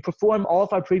then you perform all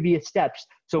of our previous steps.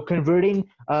 So converting,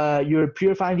 you're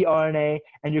purifying the RNA,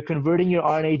 and you're converting your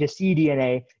RNA to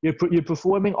cDNA. You're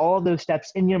performing all of those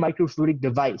steps in your microfluidic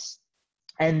device.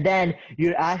 And then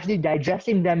you're actually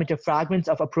digesting them into fragments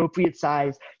of appropriate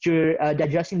size. You're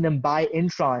digesting them by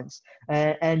introns,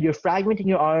 and you're fragmenting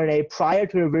your RNA prior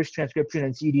to reverse transcription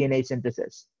and cDNA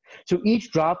synthesis. So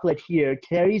each droplet here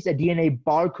carries a DNA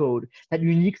barcode that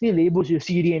uniquely labels your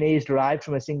cDNAs derived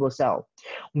from a single cell.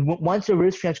 Once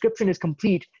reverse transcription is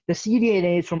complete, the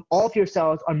cDNAs from all of your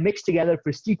cells are mixed together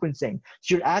for sequencing.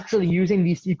 So you're actually using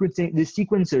these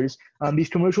sequencers, these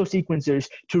commercial sequencers,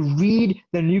 to read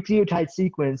the nucleotide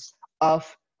sequence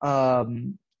of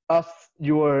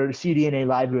your cDNA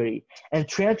library. And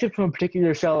transcripts from a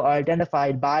particular cell are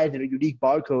identified by their unique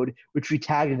barcode, which we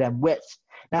tagged them with.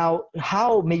 Now,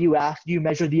 how, may you ask, do you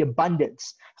measure the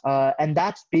abundance? And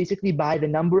that's basically by the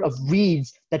number of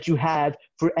reads that you have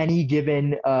for any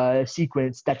given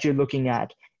sequence that you're looking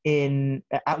at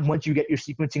once you get your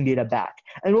sequencing data back.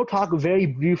 And we'll talk very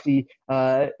briefly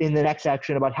in the next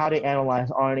section about how to analyze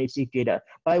RNA-seq data.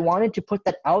 But I wanted to put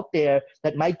that out there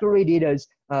that microarray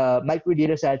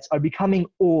data sets are becoming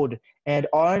old, and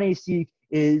RNA-seq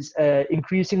is an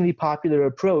increasingly popular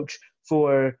approach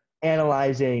for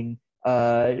analyzing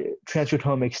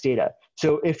transcriptomics data.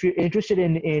 So if you're interested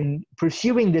in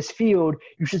pursuing this field,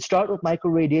 you should start with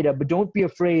microarray data, but don't be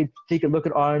afraid to take a look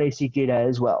at RNA-seq data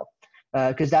as well,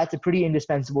 because that's a pretty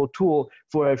indispensable tool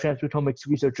for a transcriptomics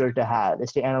researcher to have,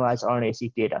 is to analyze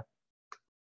RNA-seq data.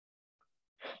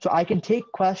 So I can take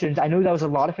questions. I know that was a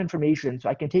lot of information, so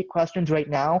I can take questions right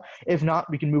now. If not,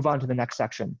 we can move on to the next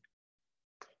section.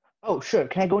 Oh, sure.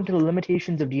 Can I go into the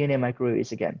limitations of DNA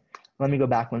microarrays again? Let me go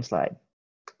back one slide.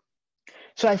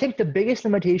 So I think the biggest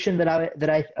limitation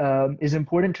that is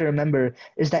important to remember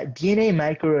is that DNA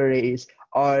microarrays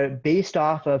are based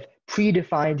off of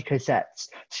predefined cassettes.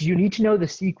 So you need to know the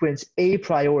sequence a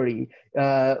priori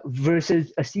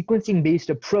versus a sequencing-based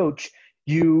approach.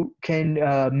 you can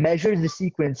measure the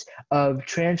sequence of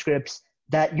transcripts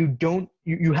that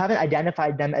you haven't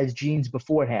identified them as genes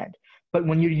beforehand. But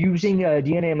when you're using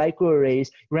DNA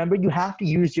microarrays, remember you have to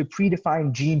use your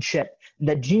predefined gene chip. And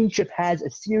that gene chip has a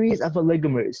series of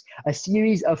oligomers, a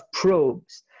series of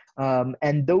probes.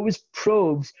 And those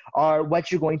probes are what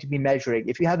you're going to be measuring.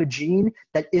 If you have a gene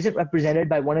that isn't represented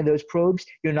by one of those probes,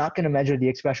 you're not going to measure the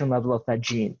expression level of that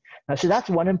gene. So that's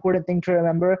one important thing to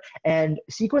remember. And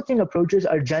sequencing approaches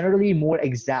are generally more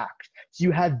exact. So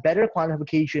you have better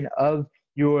quantification of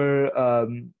your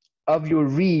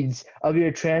reads, of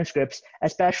your transcripts,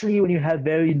 especially when you have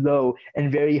very low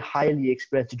and very highly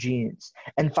expressed genes.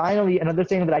 And finally, another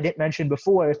thing that I didn't mention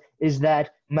before is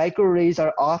that microarrays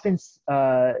are often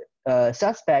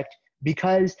suspect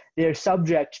because they're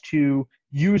subject to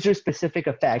user-specific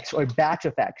effects or batch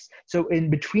effects. So in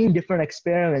between different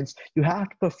experiments, you have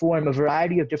to perform a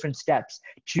variety of different steps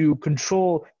to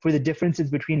control for the differences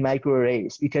between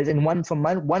microarrays, because from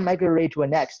one microarray to a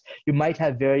next, you might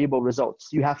have variable results.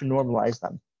 You have to normalize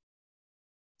them.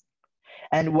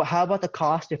 And how about the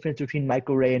cost difference between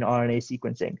microarray and RNA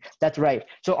sequencing? That's right.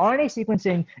 So RNA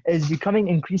sequencing is becoming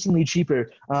increasingly cheaper.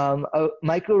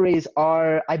 Microarrays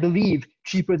are, I believe,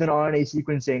 cheaper than RNA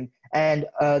sequencing. And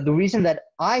the reason that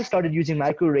I started using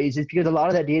microarrays is because a lot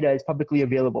of that data is publicly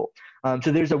available. So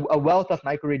there's a wealth of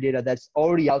microarray data that's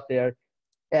already out there,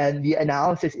 and the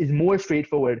analysis is more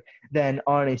straightforward than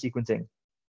RNA sequencing.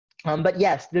 But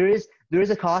yes, there is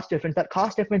a cost difference. That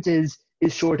cost difference is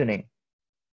shortening.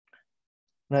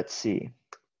 Let's see.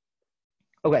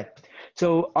 Okay,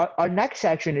 so our next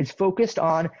section is focused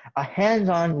on a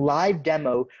hands-on live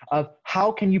demo of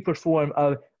how can you perform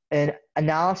an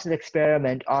analysis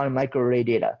experiment on microarray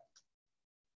data.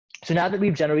 So now that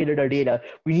we've generated our data,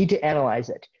 we need to analyze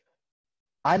it.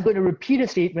 I'm going to repeat a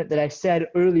statement that I said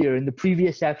earlier in the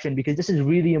previous section because this is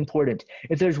really important.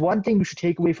 If there's one thing you should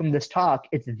take away from this talk,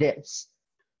 it's this.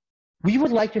 We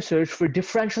would like to search for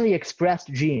differentially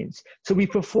expressed genes. So we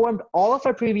performed all of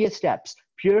our previous steps,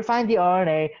 purifying the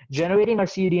RNA, generating our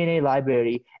cDNA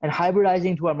library, and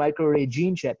hybridizing to our microarray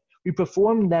gene chip. We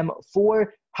performed them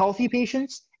for healthy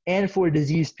patients and for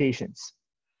diseased patients.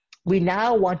 We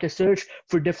now want to search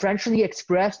for differentially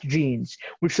expressed genes,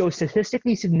 which show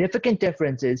statistically significant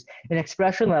differences in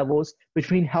expression levels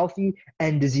between healthy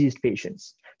and diseased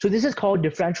patients. So this is called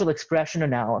differential expression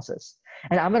analysis.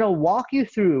 And I'm going to walk you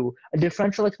through a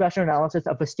differential expression analysis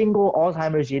of a single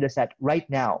Alzheimer's data set right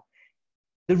now.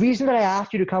 The reason that I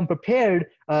asked you to come prepared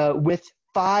with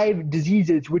 5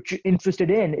 diseases which you're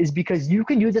interested in is because you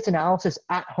can do this analysis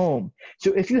at home.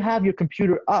 So if you have your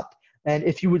computer up and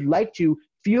if you would like to,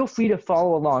 feel free to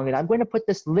follow along. And I'm going to put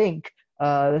this link,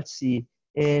 let's see,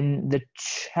 in the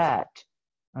chat.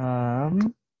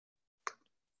 I'm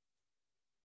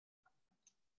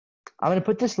going to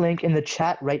put this link in the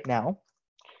chat right now.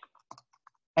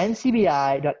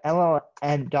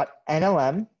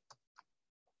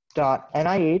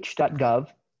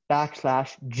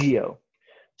 ncbi.nlm.nih.gov/geo.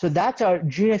 So that's our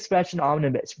Gene Expression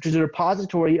Omnibus, which is a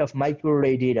repository of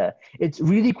microarray data. It's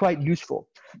really quite useful.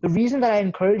 The reason that I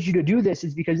encourage you to do this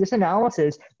is because this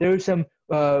analysis, there are some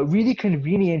really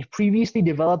convenient, previously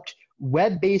developed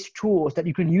web-based tools that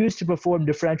you can use to perform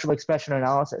differential expression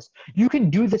analysis. You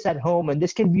can do this at home, and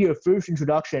this can be your first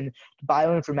introduction to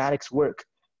bioinformatics work.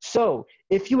 So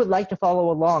if you would like to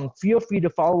follow along, feel free to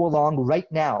follow along right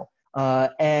now.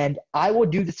 And I will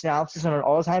do this analysis on an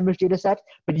Alzheimer's data set,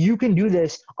 but you can do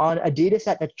this on a data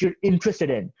set that you're interested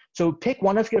in. So pick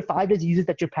one of your 5 diseases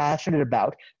that you're passionate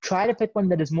about. Try to pick one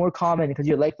that is more common because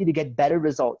you're likely to get better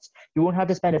results. You won't have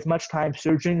to spend as much time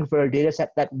searching for a data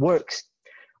set that works.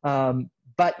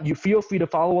 But you feel free to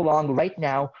follow along right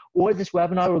now, or this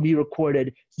webinar will be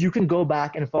recorded. So you can go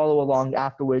back and follow along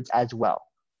afterwards as well.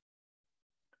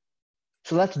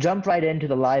 So let's jump right into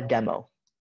the live demo.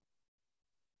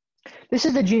 This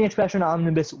is the Gene Expression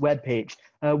Omnibus webpage.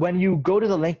 When you go to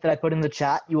the link that I put in the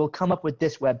chat, you will come up with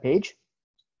this webpage.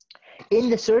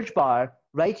 In the search bar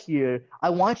right here,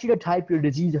 I want you to type your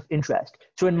disease of interest.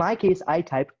 So in my case, I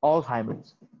typed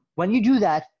Alzheimer's. When you do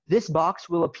that, this box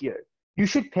will appear. You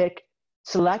should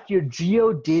select your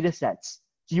geo data sets.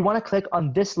 So you want to click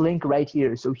on this link right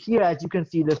here. So here, as you can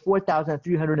see, there's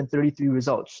 4,333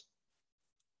 results.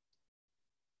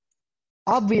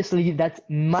 Obviously, that's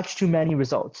much too many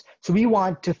results. So we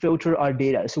want to filter our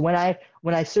data. So when I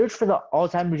search for the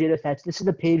Alzheimer's data sets, this is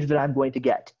the page that I'm going to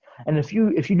get. And if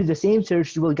you do the same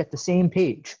search, you will get the same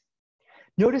page.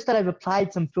 Notice that I've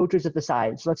applied some filters at the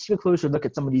side. So let's take a closer look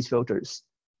at some of these filters.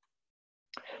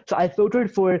 So I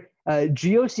filtered for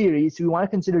geo series. So we want to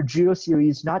consider geo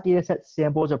series, not data sets,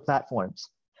 samples, or platforms.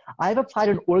 I've applied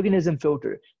an organism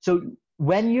filter. So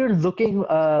when you're looking,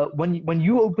 when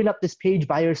you open up this page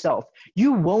by yourself,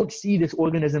 you won't see this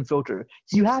organism filter.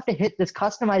 So you have to hit this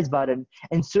customize button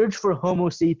and search for Homo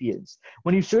sapiens.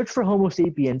 When you search for Homo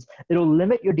sapiens, it'll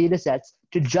limit your data sets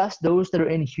to just those that are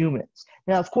in humans.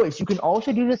 Now, of course, you can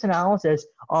also do this analysis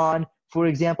on, for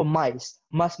example, mice,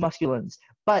 musculans.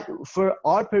 But for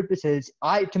our purposes,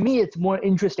 to me, it's more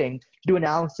interesting to do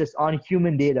analysis on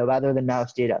human data rather than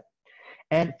mouse data.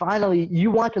 And finally, you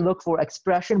want to look for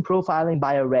expression profiling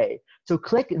by array. So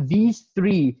click these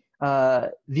three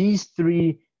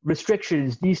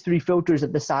restrictions, these three filters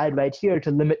at the side right here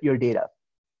to limit your data.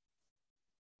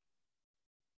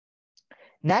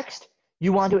 Next,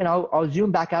 you want to, and I'll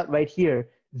zoom back out right here.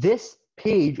 This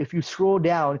page, if you scroll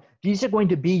down, these are going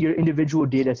to be your individual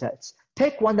data sets.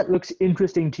 Pick one that looks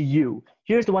interesting to you.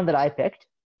 Here's the one that I picked.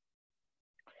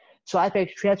 So I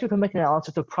picked transcriptomic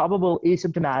analysis of probable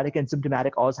asymptomatic and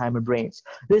symptomatic Alzheimer's brains.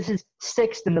 This is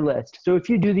 6th in the list. So if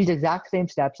you do these exact same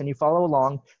steps and you follow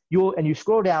along, and you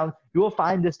scroll down, you will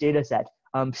find this data set,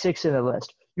 6th in the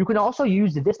list. You can also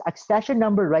use this accession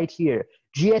number right here,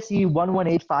 GSE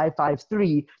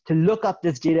 118553, to look up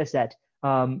this data set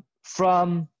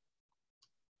from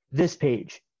this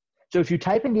page. So if you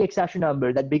type in the accession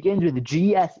number that begins with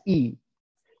GSE,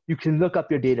 you can look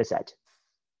up your data set.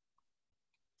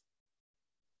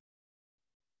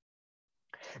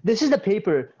 This is the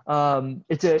paper,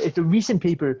 it's a recent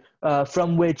paper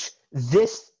from which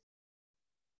this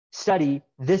study,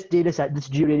 this data set, this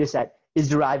geodata set is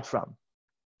derived from.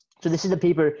 So this is a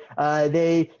paper,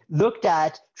 they performed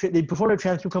a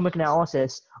transcriptomic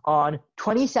analysis on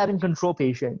 27 control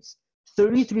patients,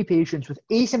 33 patients with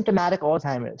asymptomatic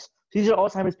Alzheimer's. These are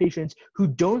Alzheimer's patients who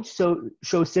don't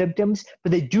show symptoms,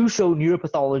 but they do show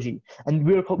neuropathology. And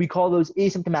we call those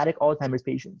asymptomatic Alzheimer's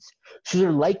patients. So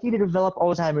they're likely to develop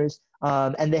Alzheimer's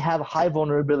and they have a high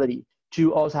vulnerability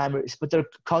to Alzheimer's, but their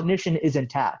cognition is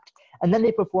intact. And then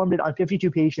they performed it on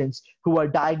 52 patients who are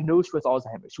diagnosed with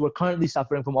Alzheimer's, who are currently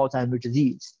suffering from Alzheimer's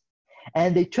disease.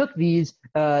 And they took these,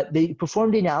 they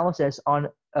performed the analysis on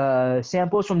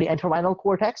samples from the entorhinal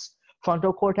cortex,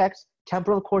 frontal cortex,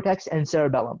 temporal cortex, and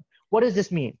cerebellum. What does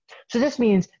this mean? So this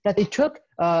means that they took,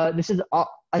 analysis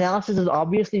is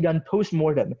obviously done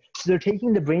post-mortem. So they're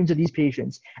taking the brains of these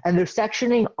patients and they're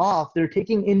sectioning off, they're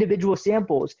taking individual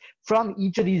samples from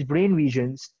each of these brain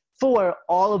regions for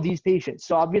all of these patients.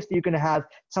 So obviously you're gonna have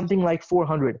something like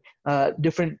 400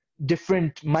 different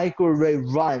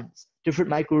microarray runs,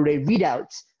 different microarray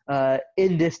readouts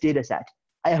in this data set.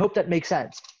 I hope that makes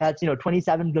sense. That's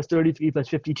 27 plus 33 plus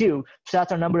 52. So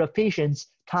that's our number of patients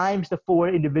times the 4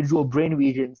 individual brain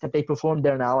regions that they performed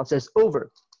their analysis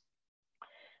over.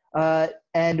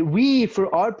 And we,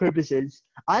 for our purposes,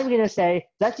 I'm going to say,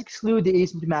 let's exclude the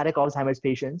asymptomatic Alzheimer's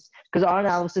patients because our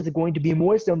analysis is going to be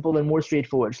more simple and more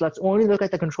straightforward. So let's only look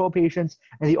at the control patients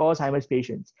and the Alzheimer's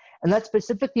patients. And let's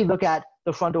specifically look at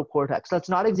the frontal cortex. Let's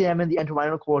not examine the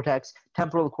entorhinal cortex,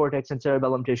 temporal cortex, and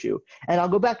cerebellum tissue. And I'll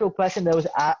go back to a question that was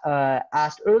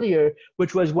asked earlier,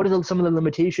 which was, what are some of the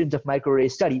limitations of microarray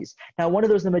studies? Now, one of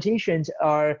those limitations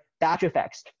are batch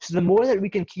effects. So the more that we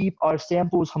can keep our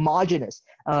samples homogeneous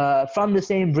from the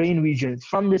same brain regions,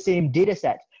 from the same data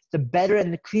set, the better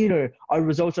and the cleaner our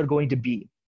results are going to be.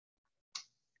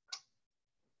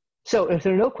 So if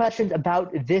there are no questions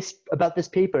about this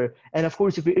paper, and of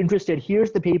course, if you're interested,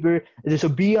 here's the paper. This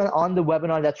will be on the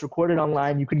webinar that's recorded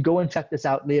online. You can go and check this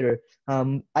out later.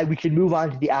 We can move on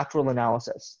to the actual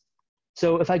analysis.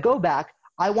 So if I go back,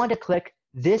 I want to click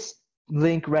this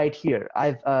link right here.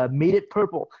 I've made it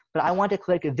purple, but I want to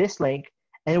click this link,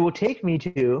 and it will take me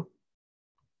to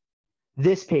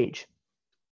this page.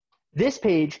 This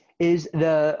page is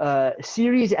the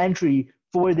series entry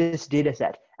for this data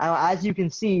set. Now, as you can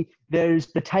see, there's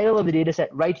the title of the data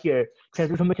set right here,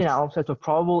 Transcriptomic Analysis of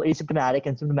Probable Asymptomatic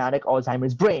and Symptomatic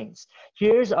Alzheimer's Brains.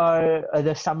 Here's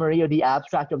the summary of the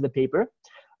abstract of the paper.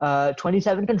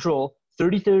 27 control,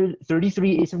 33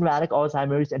 asymptomatic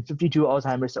Alzheimer's, and 52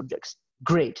 Alzheimer's subjects.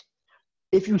 Great.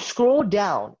 If you scroll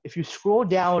down, this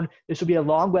will be a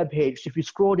long web page. So if you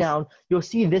scroll down, you'll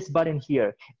see this button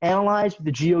here, Analyze with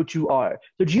the GO2R.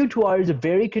 So GO2R is a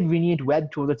very convenient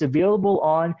web tool that's available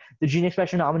on the Gene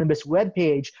Expression Omnibus web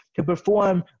page to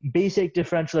perform basic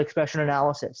differential expression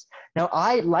analysis. Now,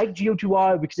 I like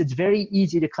GO2R because it's very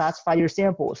easy to classify your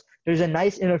samples. There's a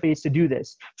nice interface to do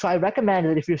this. So I recommend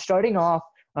that if you're starting off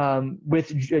with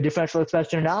differential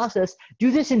expression analysis,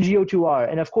 do this in GO2R.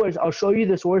 And of course, I'll show you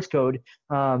the source code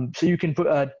so you can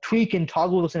tweak and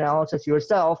toggle this analysis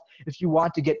yourself if you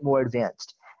want to get more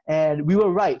advanced. And we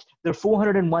were right. There are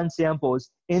 401 samples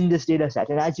in this data set.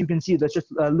 And as you can see, let's just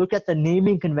look at the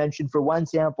naming convention for one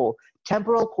sample,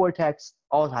 temporal cortex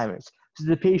Alzheimer's. This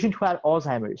is a patient who had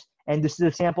Alzheimer's, and this is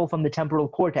a sample from the temporal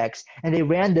cortex, and they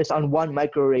ran this on one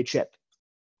microarray chip.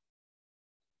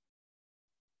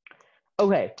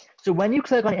 Okay, so when you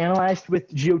click on Analyze with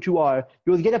GO2R,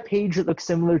 you'll get a page that looks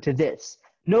similar to this.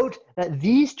 Note that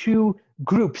these two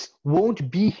groups won't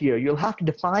be here. You'll have to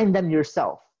define them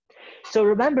yourself. So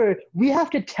remember, we have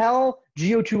to tell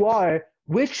GO2R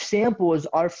which samples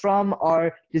are from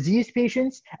our diseased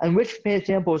patients and which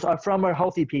samples are from our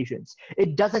healthy patients.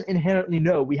 It doesn't inherently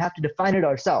know. We have to define it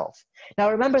ourselves.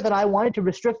 Now remember that I wanted to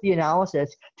restrict the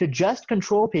analysis to just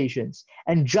control patients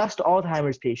and just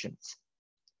Alzheimer's patients.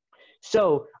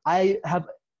 So I have,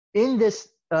 in this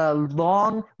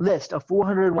long list of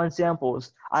 401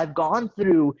 samples, I've gone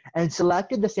through and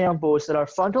selected the samples that are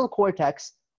frontal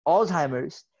cortex,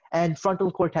 Alzheimer's, and frontal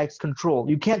cortex control.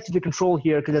 You can't see the control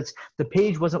here because the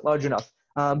page wasn't large enough,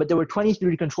 but there were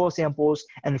 23 control samples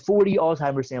and 40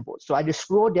 Alzheimer's samples. So I just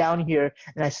scrolled down here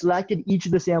and I selected each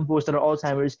of the samples that are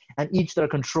Alzheimer's and each that are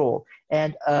control.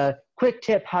 And a quick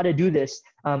tip how to do this,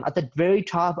 at the very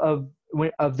top of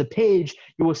the page,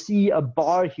 you will see a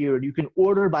bar here. You can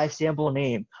order by sample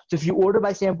name. So if you order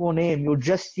by sample name, you'll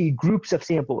just see groups of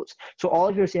samples. So all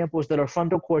of your samples that are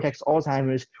frontal cortex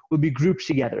Alzheimer's will be grouped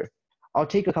together. I'll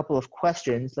take a couple of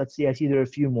questions. Let's see, I see there are a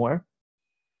few more.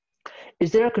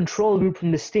 Is there a control group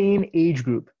from the same age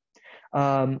group?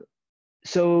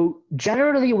 So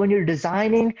generally when you're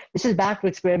designing, this is back to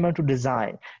experimental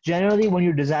design. Generally when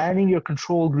you're designing your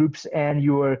control groups and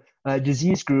your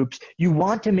disease groups, you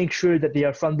want to make sure that they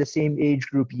are from the same age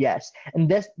group, yes. And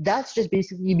that's just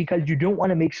basically because you don't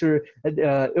want to make sure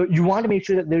that, you want to make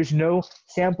sure that there's no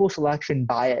sample selection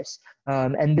bias.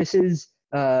 And this is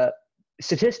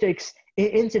statistics.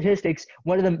 In statistics,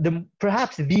 one of the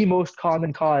perhaps the most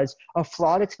common cause of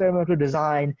flawed experimental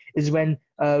design is when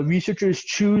researchers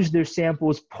choose their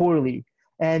samples poorly.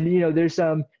 And there's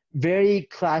some very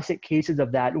classic cases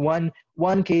of that.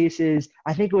 One case is,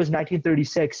 I think it was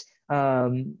 1936.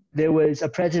 There was a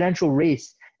presidential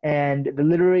race, and the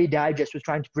Literary Digest was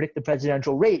trying to predict the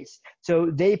presidential race. So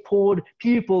they pulled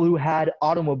people who had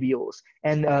automobiles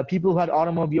and people who had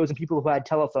automobiles and people who had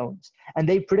telephones. And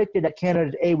they predicted that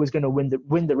candidate A was going to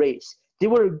win the race. They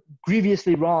were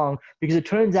grievously wrong because it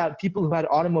turns out people who had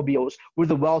automobiles were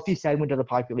the wealthy segment of the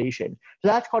population. So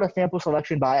that's called a sample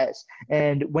selection bias.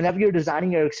 And whenever you're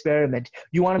designing your experiment,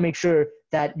 you want to make sure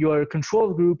that your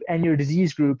control group and your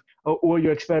disease group or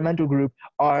your experimental group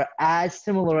are as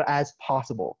similar as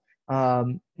possible.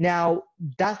 Now,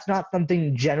 that's not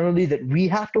something generally that we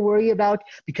have to worry about,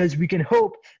 because we can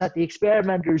hope that the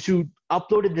experimenters who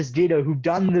uploaded this data, who've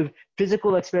done the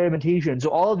physical experimentation, so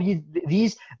all of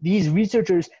these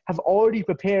researchers have already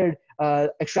prepared,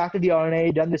 extracted the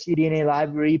RNA, done the cDNA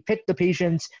library, picked the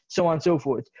patients, so on and so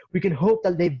forth. We can hope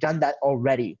that they've done that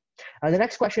already. The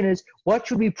next question is, what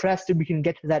should we press so we can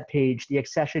get to that page, the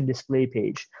accession display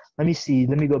page? Let me see,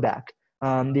 let me go back.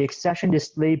 The accession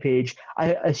display page,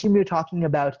 I assume you're talking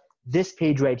about this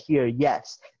page right here.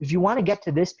 Yes. If you want to get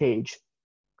to this page,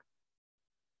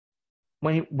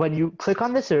 when you click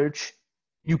on the search,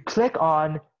 you click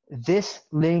on this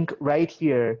link right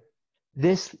here,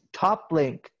 this top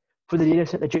link for the data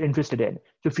set that you're interested in.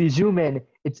 So if you zoom in,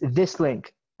 it's this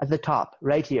link at the top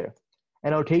right here,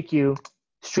 and it'll take you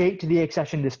straight to the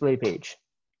accession display page.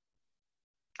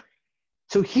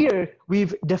 So here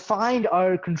we've defined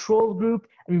our control group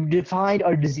and we've defined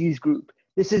our disease group.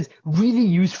 This is really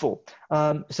useful.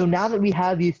 So now that we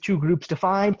have these two groups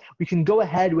defined, we can go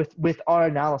ahead with our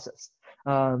analysis.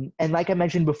 And like I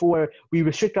mentioned before, we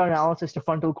restrict our analysis to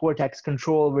frontal cortex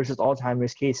control versus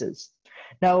Alzheimer's cases.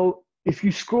 Now, if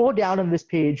you scroll down on this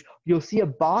page, you'll see a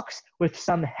box with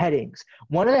some headings.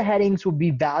 One of the headings will be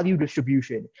value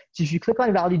distribution. So if you click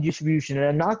on value distribution, and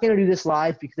I'm not going to do this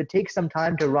live because it takes some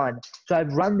time to run. So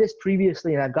I've run this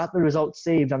previously and I've got the results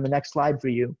saved on the next slide for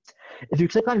you. If you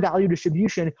click on value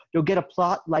distribution, you'll get a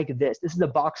plot like this. This is a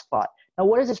box plot. Now,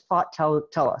 what does this plot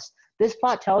tell us? This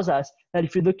plot tells us that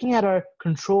if you're looking at our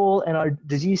control and our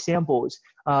disease samples,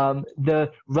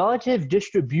 the relative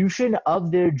distribution of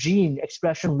their gene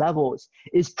expression levels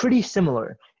is pretty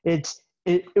similar. It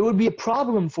would be a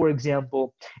problem, for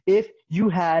example, if you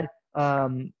had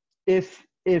if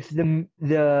the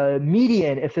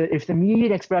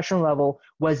median expression level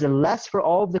was less for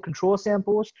all of the control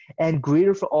samples and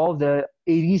greater for all of the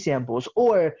AD samples,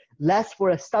 or less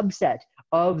for a subset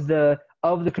of the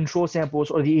control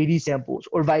samples or the AD samples,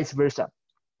 or vice versa.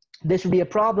 This would be a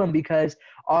problem because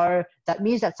that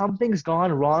means that something's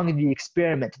gone wrong in the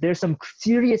experiment. There's some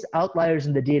serious outliers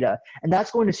in the data, and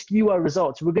that's going to skew our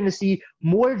results. We're going to see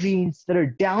more genes that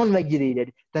are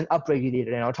downregulated than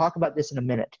upregulated, and I'll talk about this in a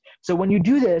minute. So when you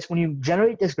do this, when you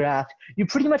generate this graph, you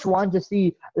pretty much want to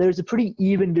see there's a pretty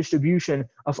even distribution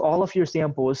of all of your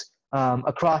samples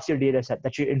across your data set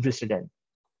that you're interested in.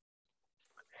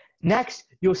 Next,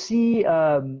 you'll see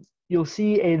a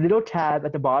little tab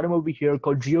at the bottom over here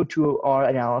called GO2R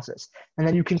analysis. And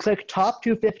then you can click top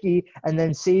 250 and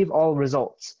then save all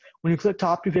results. When you click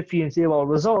top 250 and save all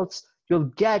results,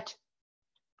 you'll get,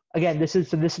 again, this is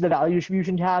the value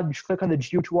distribution tab. You click on the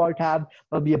GO2R tab.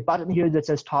 There'll be a button here that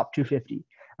says top 250.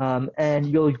 And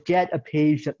you'll get a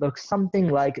page that looks something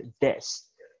like this.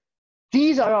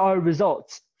 These are our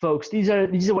results, folks. These are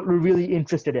what we're really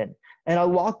interested in. And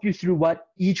I'll walk you through what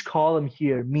each column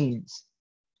here means.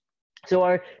 So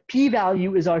our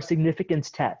p-value is our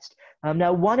significance test.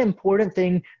 Now, one important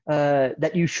thing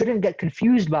that you shouldn't get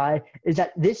confused by is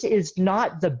that this is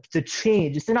not the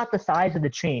change. It's not the size of the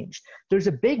change. There's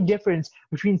a big difference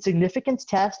between significance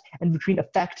test and between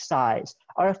effect size.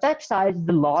 Our effect size is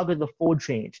the log of the fold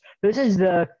change. This is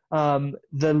the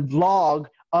log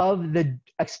of the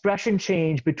expression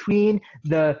change between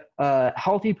the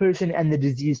healthy person and the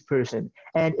diseased person.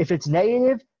 And if it's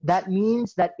negative, that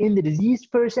means that in the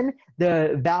diseased person,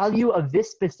 the value of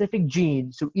this specific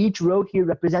gene, so each row here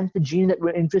represents the gene that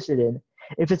we're interested in.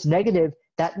 If it's negative,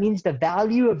 that means the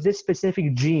value of this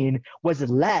specific gene was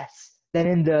less than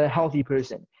in the healthy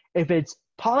person. If it's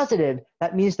positive,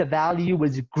 that means the value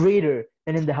was greater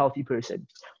than in the healthy person.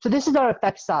 So this is our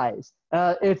effect size.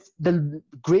 If the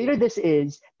greater this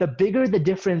is, the bigger the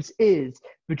difference is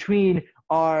between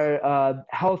our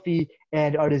healthy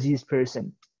and our diseased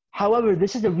person. However,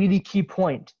 this is a really key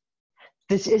point.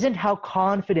 This isn't how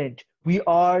confident we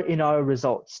are in our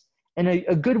results. And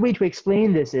a good way to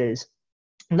explain this is,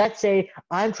 let's say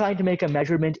I'm trying to make a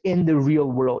measurement in the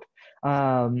real world.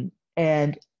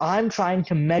 And I'm trying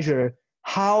to measure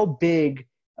how big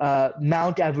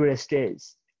Mount Everest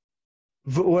is,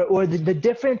 or the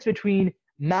difference between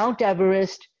Mount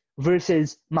Everest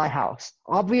versus my house.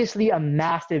 Obviously a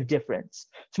massive difference.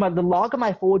 So the log of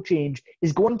my fold change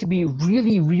is going to be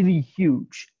really, really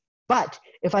huge. But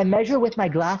if I measure with my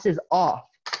glasses off,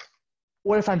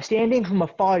 or if I'm standing from a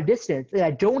far distance and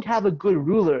I don't have a good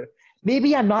ruler,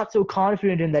 maybe I'm not so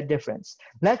confident in that difference.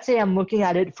 Let's say I'm looking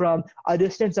at it from a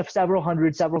distance of several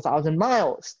hundred, several thousand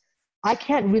miles. I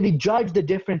can't really judge the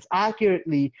difference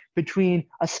accurately between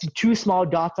two small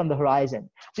dots on the horizon.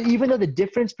 So even though the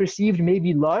difference perceived may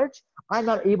be large, I'm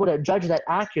not able to judge that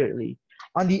accurately.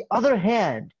 On the other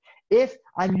hand, if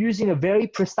I'm using a very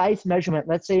precise measurement,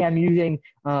 let's say I'm using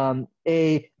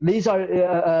a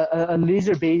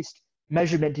laser-based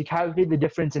measurement to calculate the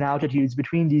difference in altitudes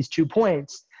between these 2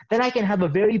 points, then I can have a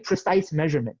very precise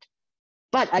measurement.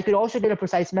 But I could also get a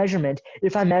precise measurement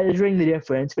if I'm measuring the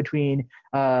difference between,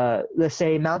 let's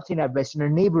say, Mount St. Everest and a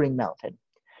neighboring mountain.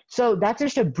 So that's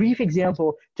just a brief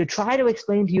example to try to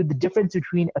explain to you the difference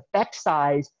between effect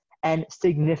size and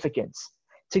significance.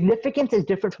 Significance is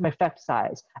different from effect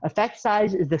size. Effect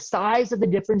size is the size of the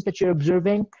difference that you're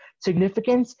observing.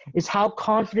 Significance is how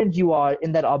confident you are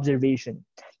in that observation.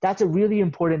 That's a really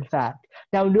important fact.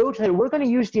 Now note that we're going to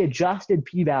use the adjusted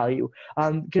p-value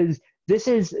because this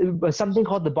is something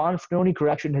called the Bonferroni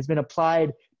correction has been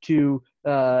applied to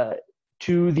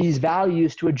these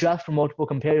values to adjust for multiple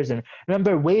comparison.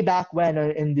 Remember way back when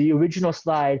in the original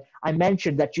slide, I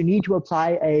mentioned that you need to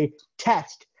apply a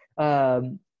test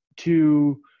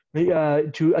to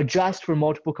adjust for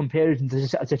multiple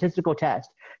comparisons, a statistical test.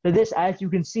 So this, as you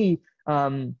can see,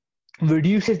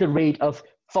 reduces the rate of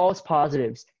false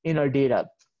positives in our data.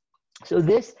 So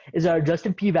this is our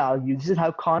adjusted p-value. This is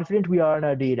how confident we are in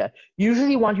our data.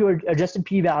 Usually you want your adjusted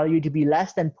p-value to be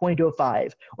less than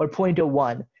 0.05 or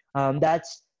 0.01.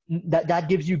 That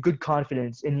gives you good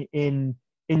confidence in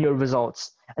your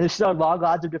results. And this is our log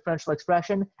odds of differential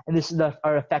expression, and this is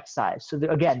our effect size. So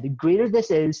again, the greater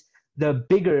this is, the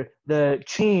bigger the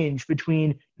change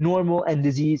between normal and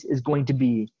disease is going to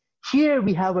be. Here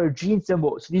we have our gene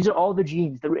symbols. These are all the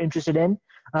genes that we're interested in.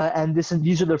 And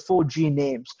these are their full gene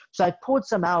names. So I pulled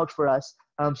some out for us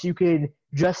so you can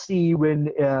just see when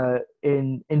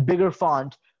in bigger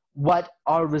font what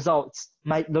our results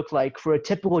might look like for a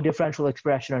typical differential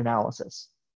expression analysis.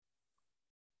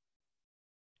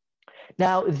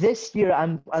 Now this here,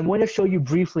 I'm going to show you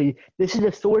briefly, this is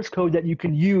the source code that you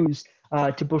can use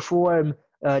to perform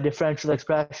differential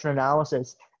expression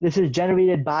analysis. This is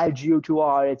generated by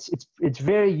GO2R. It's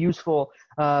very useful.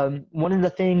 One of the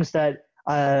things that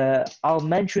I'll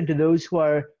mention to those who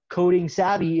are coding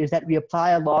savvy is that we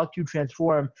apply a log2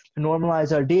 transform to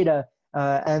normalize our data,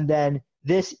 and then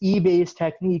this E-based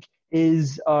technique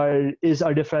is our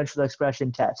differential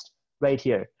expression test right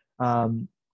here. And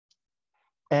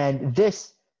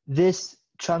this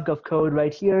chunk of code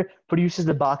right here produces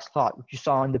the box plot, which you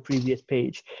saw on the previous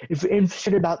page. If you're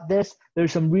interested about this,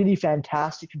 there's some really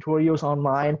fantastic tutorials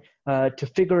online to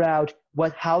figure out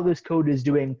how this code is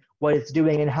doing, what it's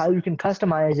doing, and how you can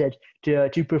customize it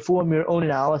to perform your own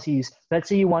analyses. Let's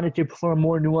say you wanted to perform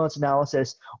more nuanced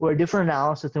analysis or a different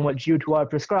analysis than what Geo2R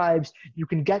prescribes. You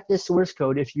can get this source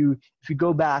code if you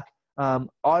go back.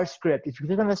 Our script, if you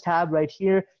click on this tab right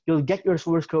here, you'll get your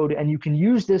source code, and you can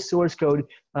use this source code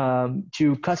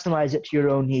to customize it to your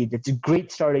own needs. It's a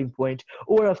great starting point.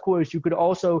 Or of course, you could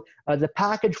also, the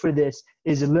package for this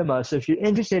is Lemma. So if you're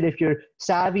interested, if you're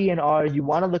savvy in R, you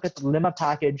want to look at the Lemma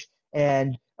package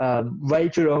and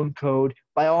write your own code,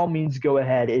 by all means, go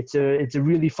ahead. It's a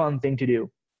really fun thing to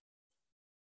do.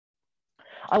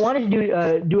 I wanted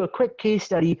to do a quick case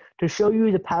study to show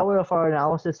you the power of our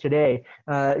analysis today.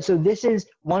 So this is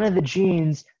one of the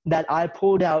genes that I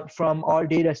pulled out from our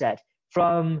data set.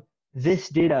 From this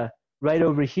data right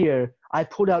over here, I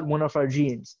pulled out one of our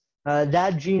genes.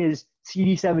 That gene is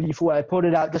CD74. I pulled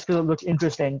it out just because it looks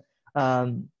interesting.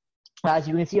 As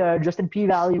you can see, our adjusted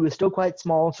p-value is still quite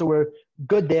small, so we're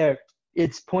good there.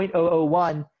 It's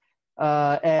 0.001.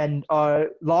 And our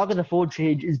log of the fold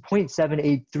change is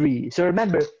 0.783. So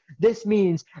remember, this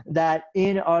means that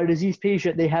in our disease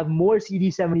patient, they have more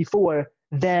CD74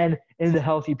 than in the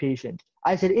healthy patient.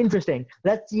 I said, interesting.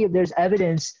 Let's see if there's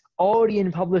evidence already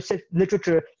in published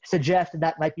literature to suggest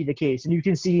that might be the case. And you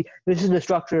can see this is the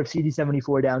structure of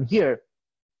CD74 down here.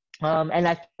 And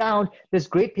I found this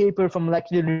great paper from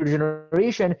molecular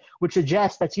neurodegeneration, which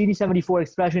suggests that CD74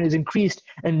 expression is increased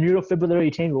in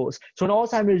neurofibrillary tangles. So in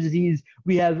Alzheimer's disease,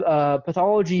 we have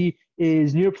neuropathology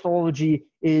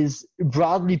is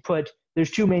broadly put, there's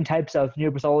two main types of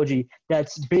neuropathology.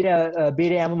 That's beta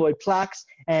amyloid plaques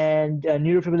and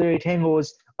neurofibrillary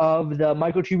tangles of the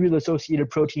microtubule-associated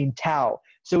protein tau.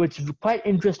 So it's quite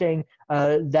interesting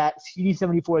that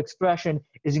CD74 expression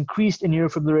is increased in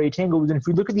neurofibrillary tangles. And if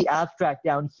we look at the abstract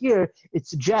down here, it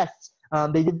suggests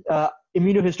they did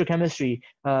immunohistochemistry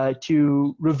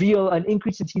to reveal an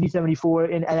increase in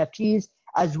CD74 in NFTs,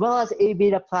 as well as A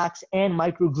beta plaques and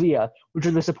microglia, which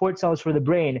are the support cells for the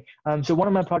brain. So one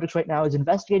of my projects right now is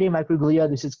investigating microglia.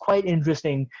 This is quite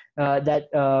interesting that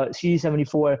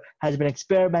CD74 has been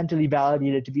experimentally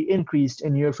validated to be increased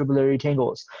in neurofibrillary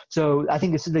tangles. So I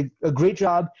think this is a great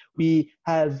job. We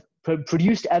have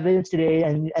produced evidence today,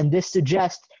 and this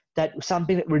suggests that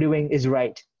something that we're doing is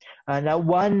right. Now,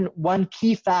 one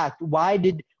key fact, why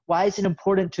is it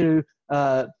important to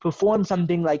perform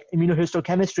something like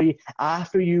immunohistochemistry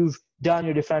after you've done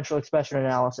your differential expression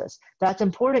analysis? That's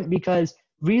important because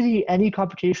really any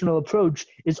computational approach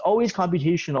is always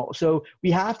computational. So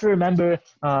we have to remember,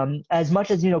 as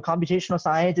much as computational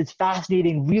science, it's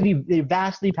fascinating, really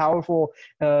vastly powerful,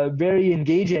 very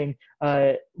engaging.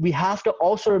 We have to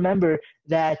also remember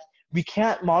that we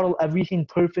can't model everything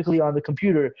perfectly on the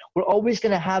computer. We're always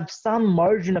going to have some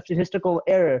margin of statistical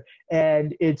error,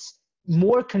 and it's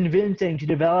more convincing to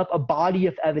develop a body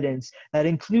of evidence that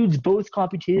includes both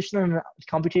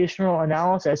computational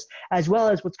analysis as well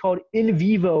as what's called in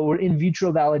vivo or in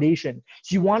vitro validation.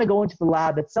 So you want to go into the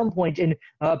lab at some point, and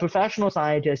a professional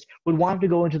scientist would want to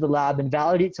go into the lab and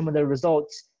validate some of their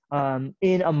results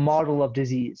in a model of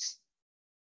disease.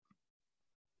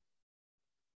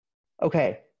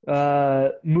 Okay,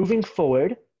 moving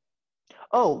forward.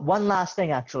 Oh, one last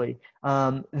thing, actually.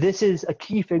 This is a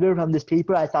key figure from this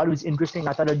paper. I thought it was interesting.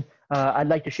 I thought I'd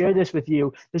like to share this with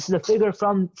you. This is a figure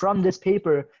from this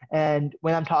paper, and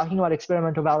when I'm talking about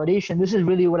experimental validation, this is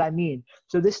really what I mean.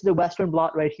 So this is the Western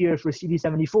blot right here for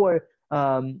CD74,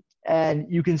 and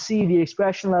you can see the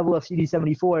expression level of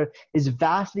CD74 is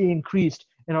vastly increased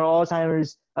in our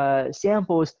Alzheimer's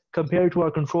samples compared to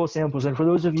our control samples. And for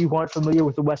those of you who aren't familiar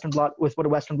with what a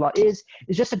Western blot is,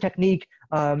 it's just a technique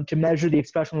to measure the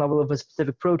expression level of a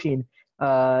specific protein.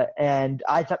 And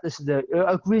I thought this is a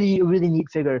really neat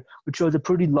figure, which shows a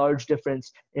pretty large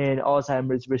difference in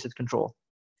Alzheimer's versus control.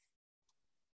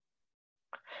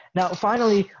 Now,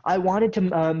 finally, I wanted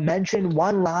to mention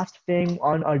one last thing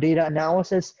on our data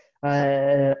analysis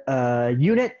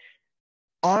unit.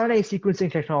 RNA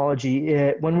sequencing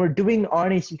technology, when we're doing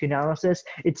RNA-seq analysis,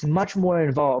 it's much more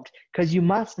involved because you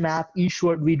must map each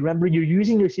short read. Remember, you're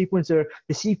using your sequencer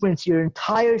to sequence your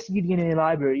entire cDNA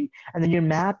library, and then you're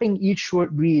mapping each short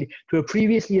read to a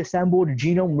previously assembled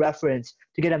genome reference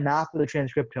to get a map of the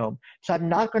transcriptome. So I'm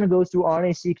not going to go through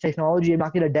RNA-seq technology. I'm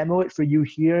not going to demo it for you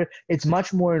here. It's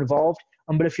much more involved.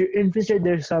 But if you're interested,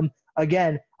 there's some,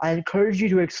 again, I encourage you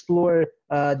to explore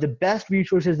the best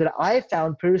resources that I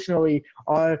found personally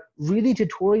are really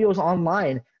tutorials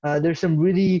online. There's some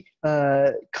really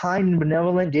kind and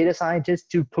benevolent data scientists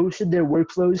who posted their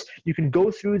workflows. You can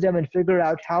go through them and figure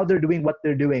out how they're doing what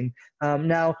they're doing.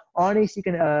 Now, RNA-seq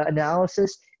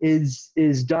analysis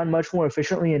is done much more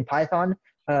efficiently in Python.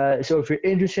 So if you're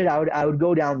interested, I would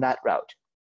go down that route.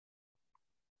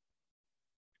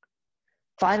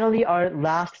 Finally, our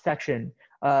last section,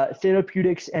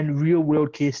 therapeutics and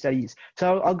real-world case studies.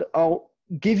 So I'll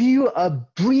give you a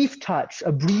brief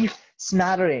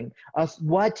smattering of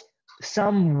what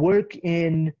some work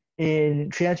in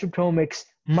transcriptomics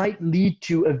might lead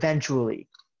to eventually.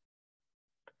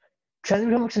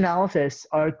 Transcriptomics analysis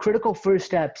are critical first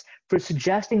steps for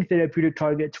suggesting therapeutic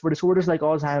targets for disorders like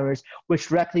Alzheimer's, which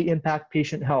directly impact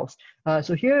patient health.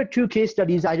 So here are two case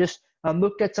studies. I just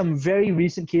looked at some very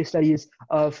recent case studies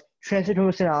of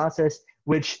transcriptomics analysis,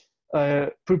 which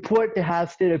purport to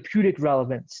have therapeutic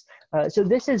relevance. So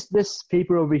this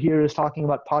paper over here is talking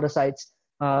about podocytes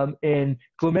in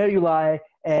glomeruli,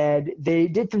 and they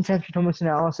did some transcriptomics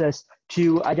analysis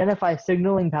to identify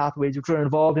signaling pathways which are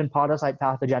involved in podocyte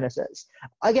pathogenesis.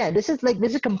 Again, this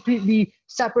is completely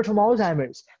separate from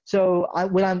Alzheimer's. So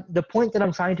the point that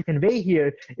I'm trying to convey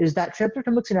here is that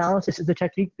transcriptomics analysis is a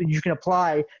technique that you can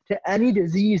apply to any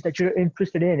disease that you're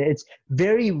interested in. It's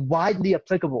very widely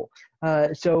applicable.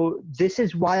 So this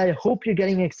is why I hope you're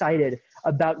getting excited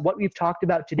about what we've talked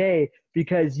about today,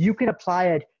 because you can apply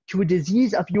it to a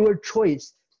disease of your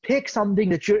choice. Pick something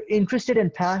that you're interested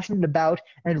and passionate about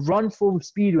and run full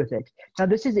speed with it. Now,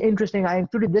 this is interesting. I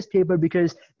included this paper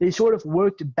because they sort of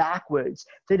worked backwards.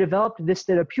 They developed this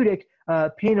therapeutic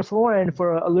painoflurin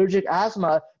for allergic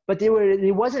asthma, but they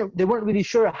weren't really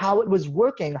sure how it was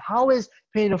working. How is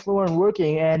painoflurin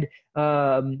working? And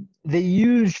they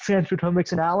used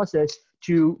transcriptomics analysis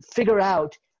to figure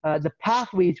out the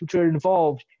pathways which are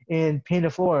involved in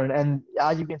painoflurin. And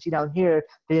as you can see down here,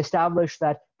 they established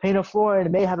that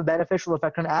painoflurin may have a beneficial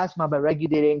effect on asthma by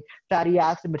regulating fatty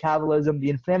acid metabolism,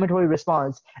 the inflammatory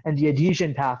response, and the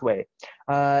adhesion pathway.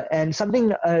 And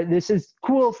something, this is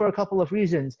cool for a couple of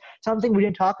reasons. Something we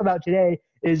didn't talk about today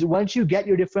is once you get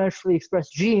your differentially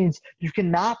expressed genes, you can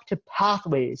map to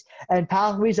pathways. And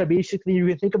pathways are basically, you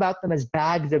can think about them as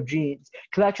bags of genes,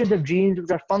 collections of genes which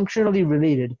are functionally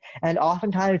related. And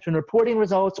oftentimes when reporting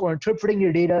results or interpreting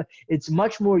your data, it's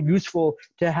much more useful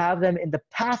to have them in the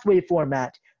pathway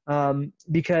format,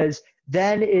 because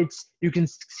then you can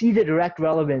see the direct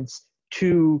relevance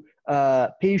to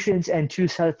patients and to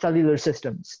cellular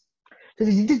systems. So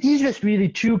these are just really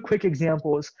two quick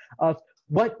examples of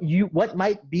what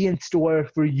might be in store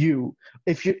for you.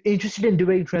 If you're interested in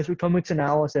doing transcriptomics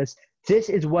analysis, this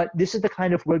is the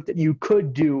kind of work that you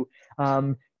could do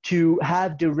to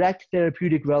have direct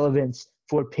therapeutic relevance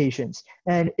for patients.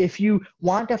 And if you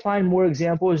want to find more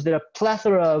examples, there are a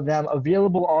plethora of them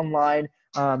available online.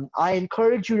 I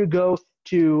encourage you to go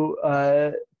to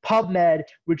PubMed,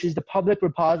 which is the public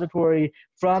repository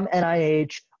from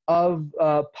NIH of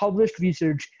published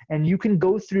research, and you can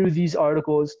go through these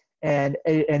articles and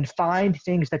find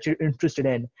things that you're interested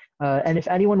in. And if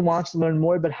anyone wants to learn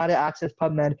more about how to access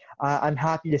PubMed, I'm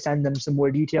happy to send them some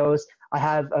more details. I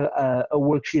have a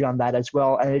worksheet on that as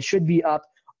well, and it should be up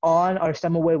on our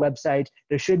STEM-Away website.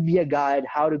 There should be a guide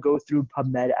how to go through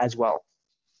PubMed as well.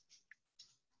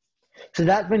 So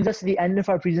that brings us to the end of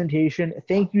our presentation.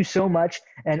 Thank you so much,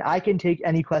 and I can take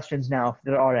any questions now if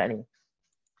there are any.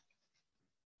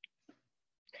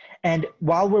 And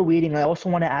while we're waiting, I also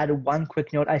want to add one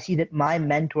quick note. I see that my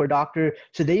mentor, Dr.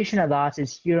 Sudeshna Das,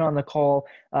 is here on the call.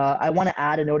 I want to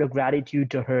add a note of gratitude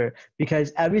to her,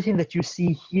 because everything that you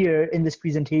see here in this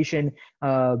presentation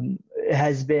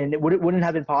wouldn't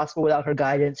have been possible without her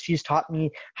guidance. She's taught me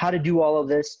how to do all of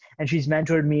this, and she's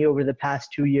mentored me over the past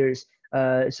 2 years.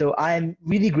 So I'm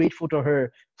really grateful to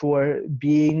her for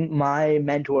being my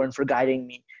mentor and for guiding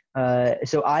me.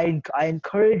 So I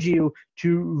encourage you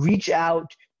to reach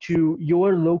out to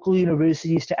your local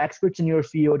universities, to experts in your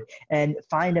field, and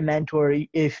find a mentor.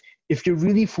 If you're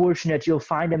really fortunate, you'll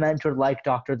find a mentor like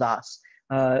Dr. Das,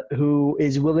 who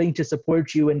is willing to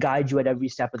support you and guide you at every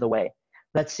step of the way.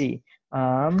 Let's see.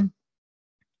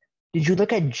 Did you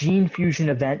look at gene fusion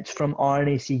events from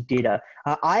RNA-seq data?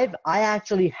 I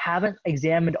actually haven't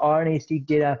examined RNA-seq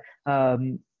data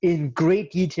in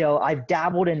great detail. I've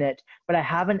dabbled in it, but I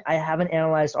haven't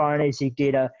analyzed RNA-seq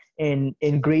data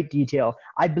in great detail.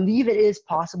 I believe it is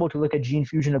possible to look at gene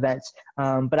fusion events,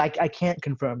 but I can't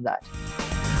confirm that.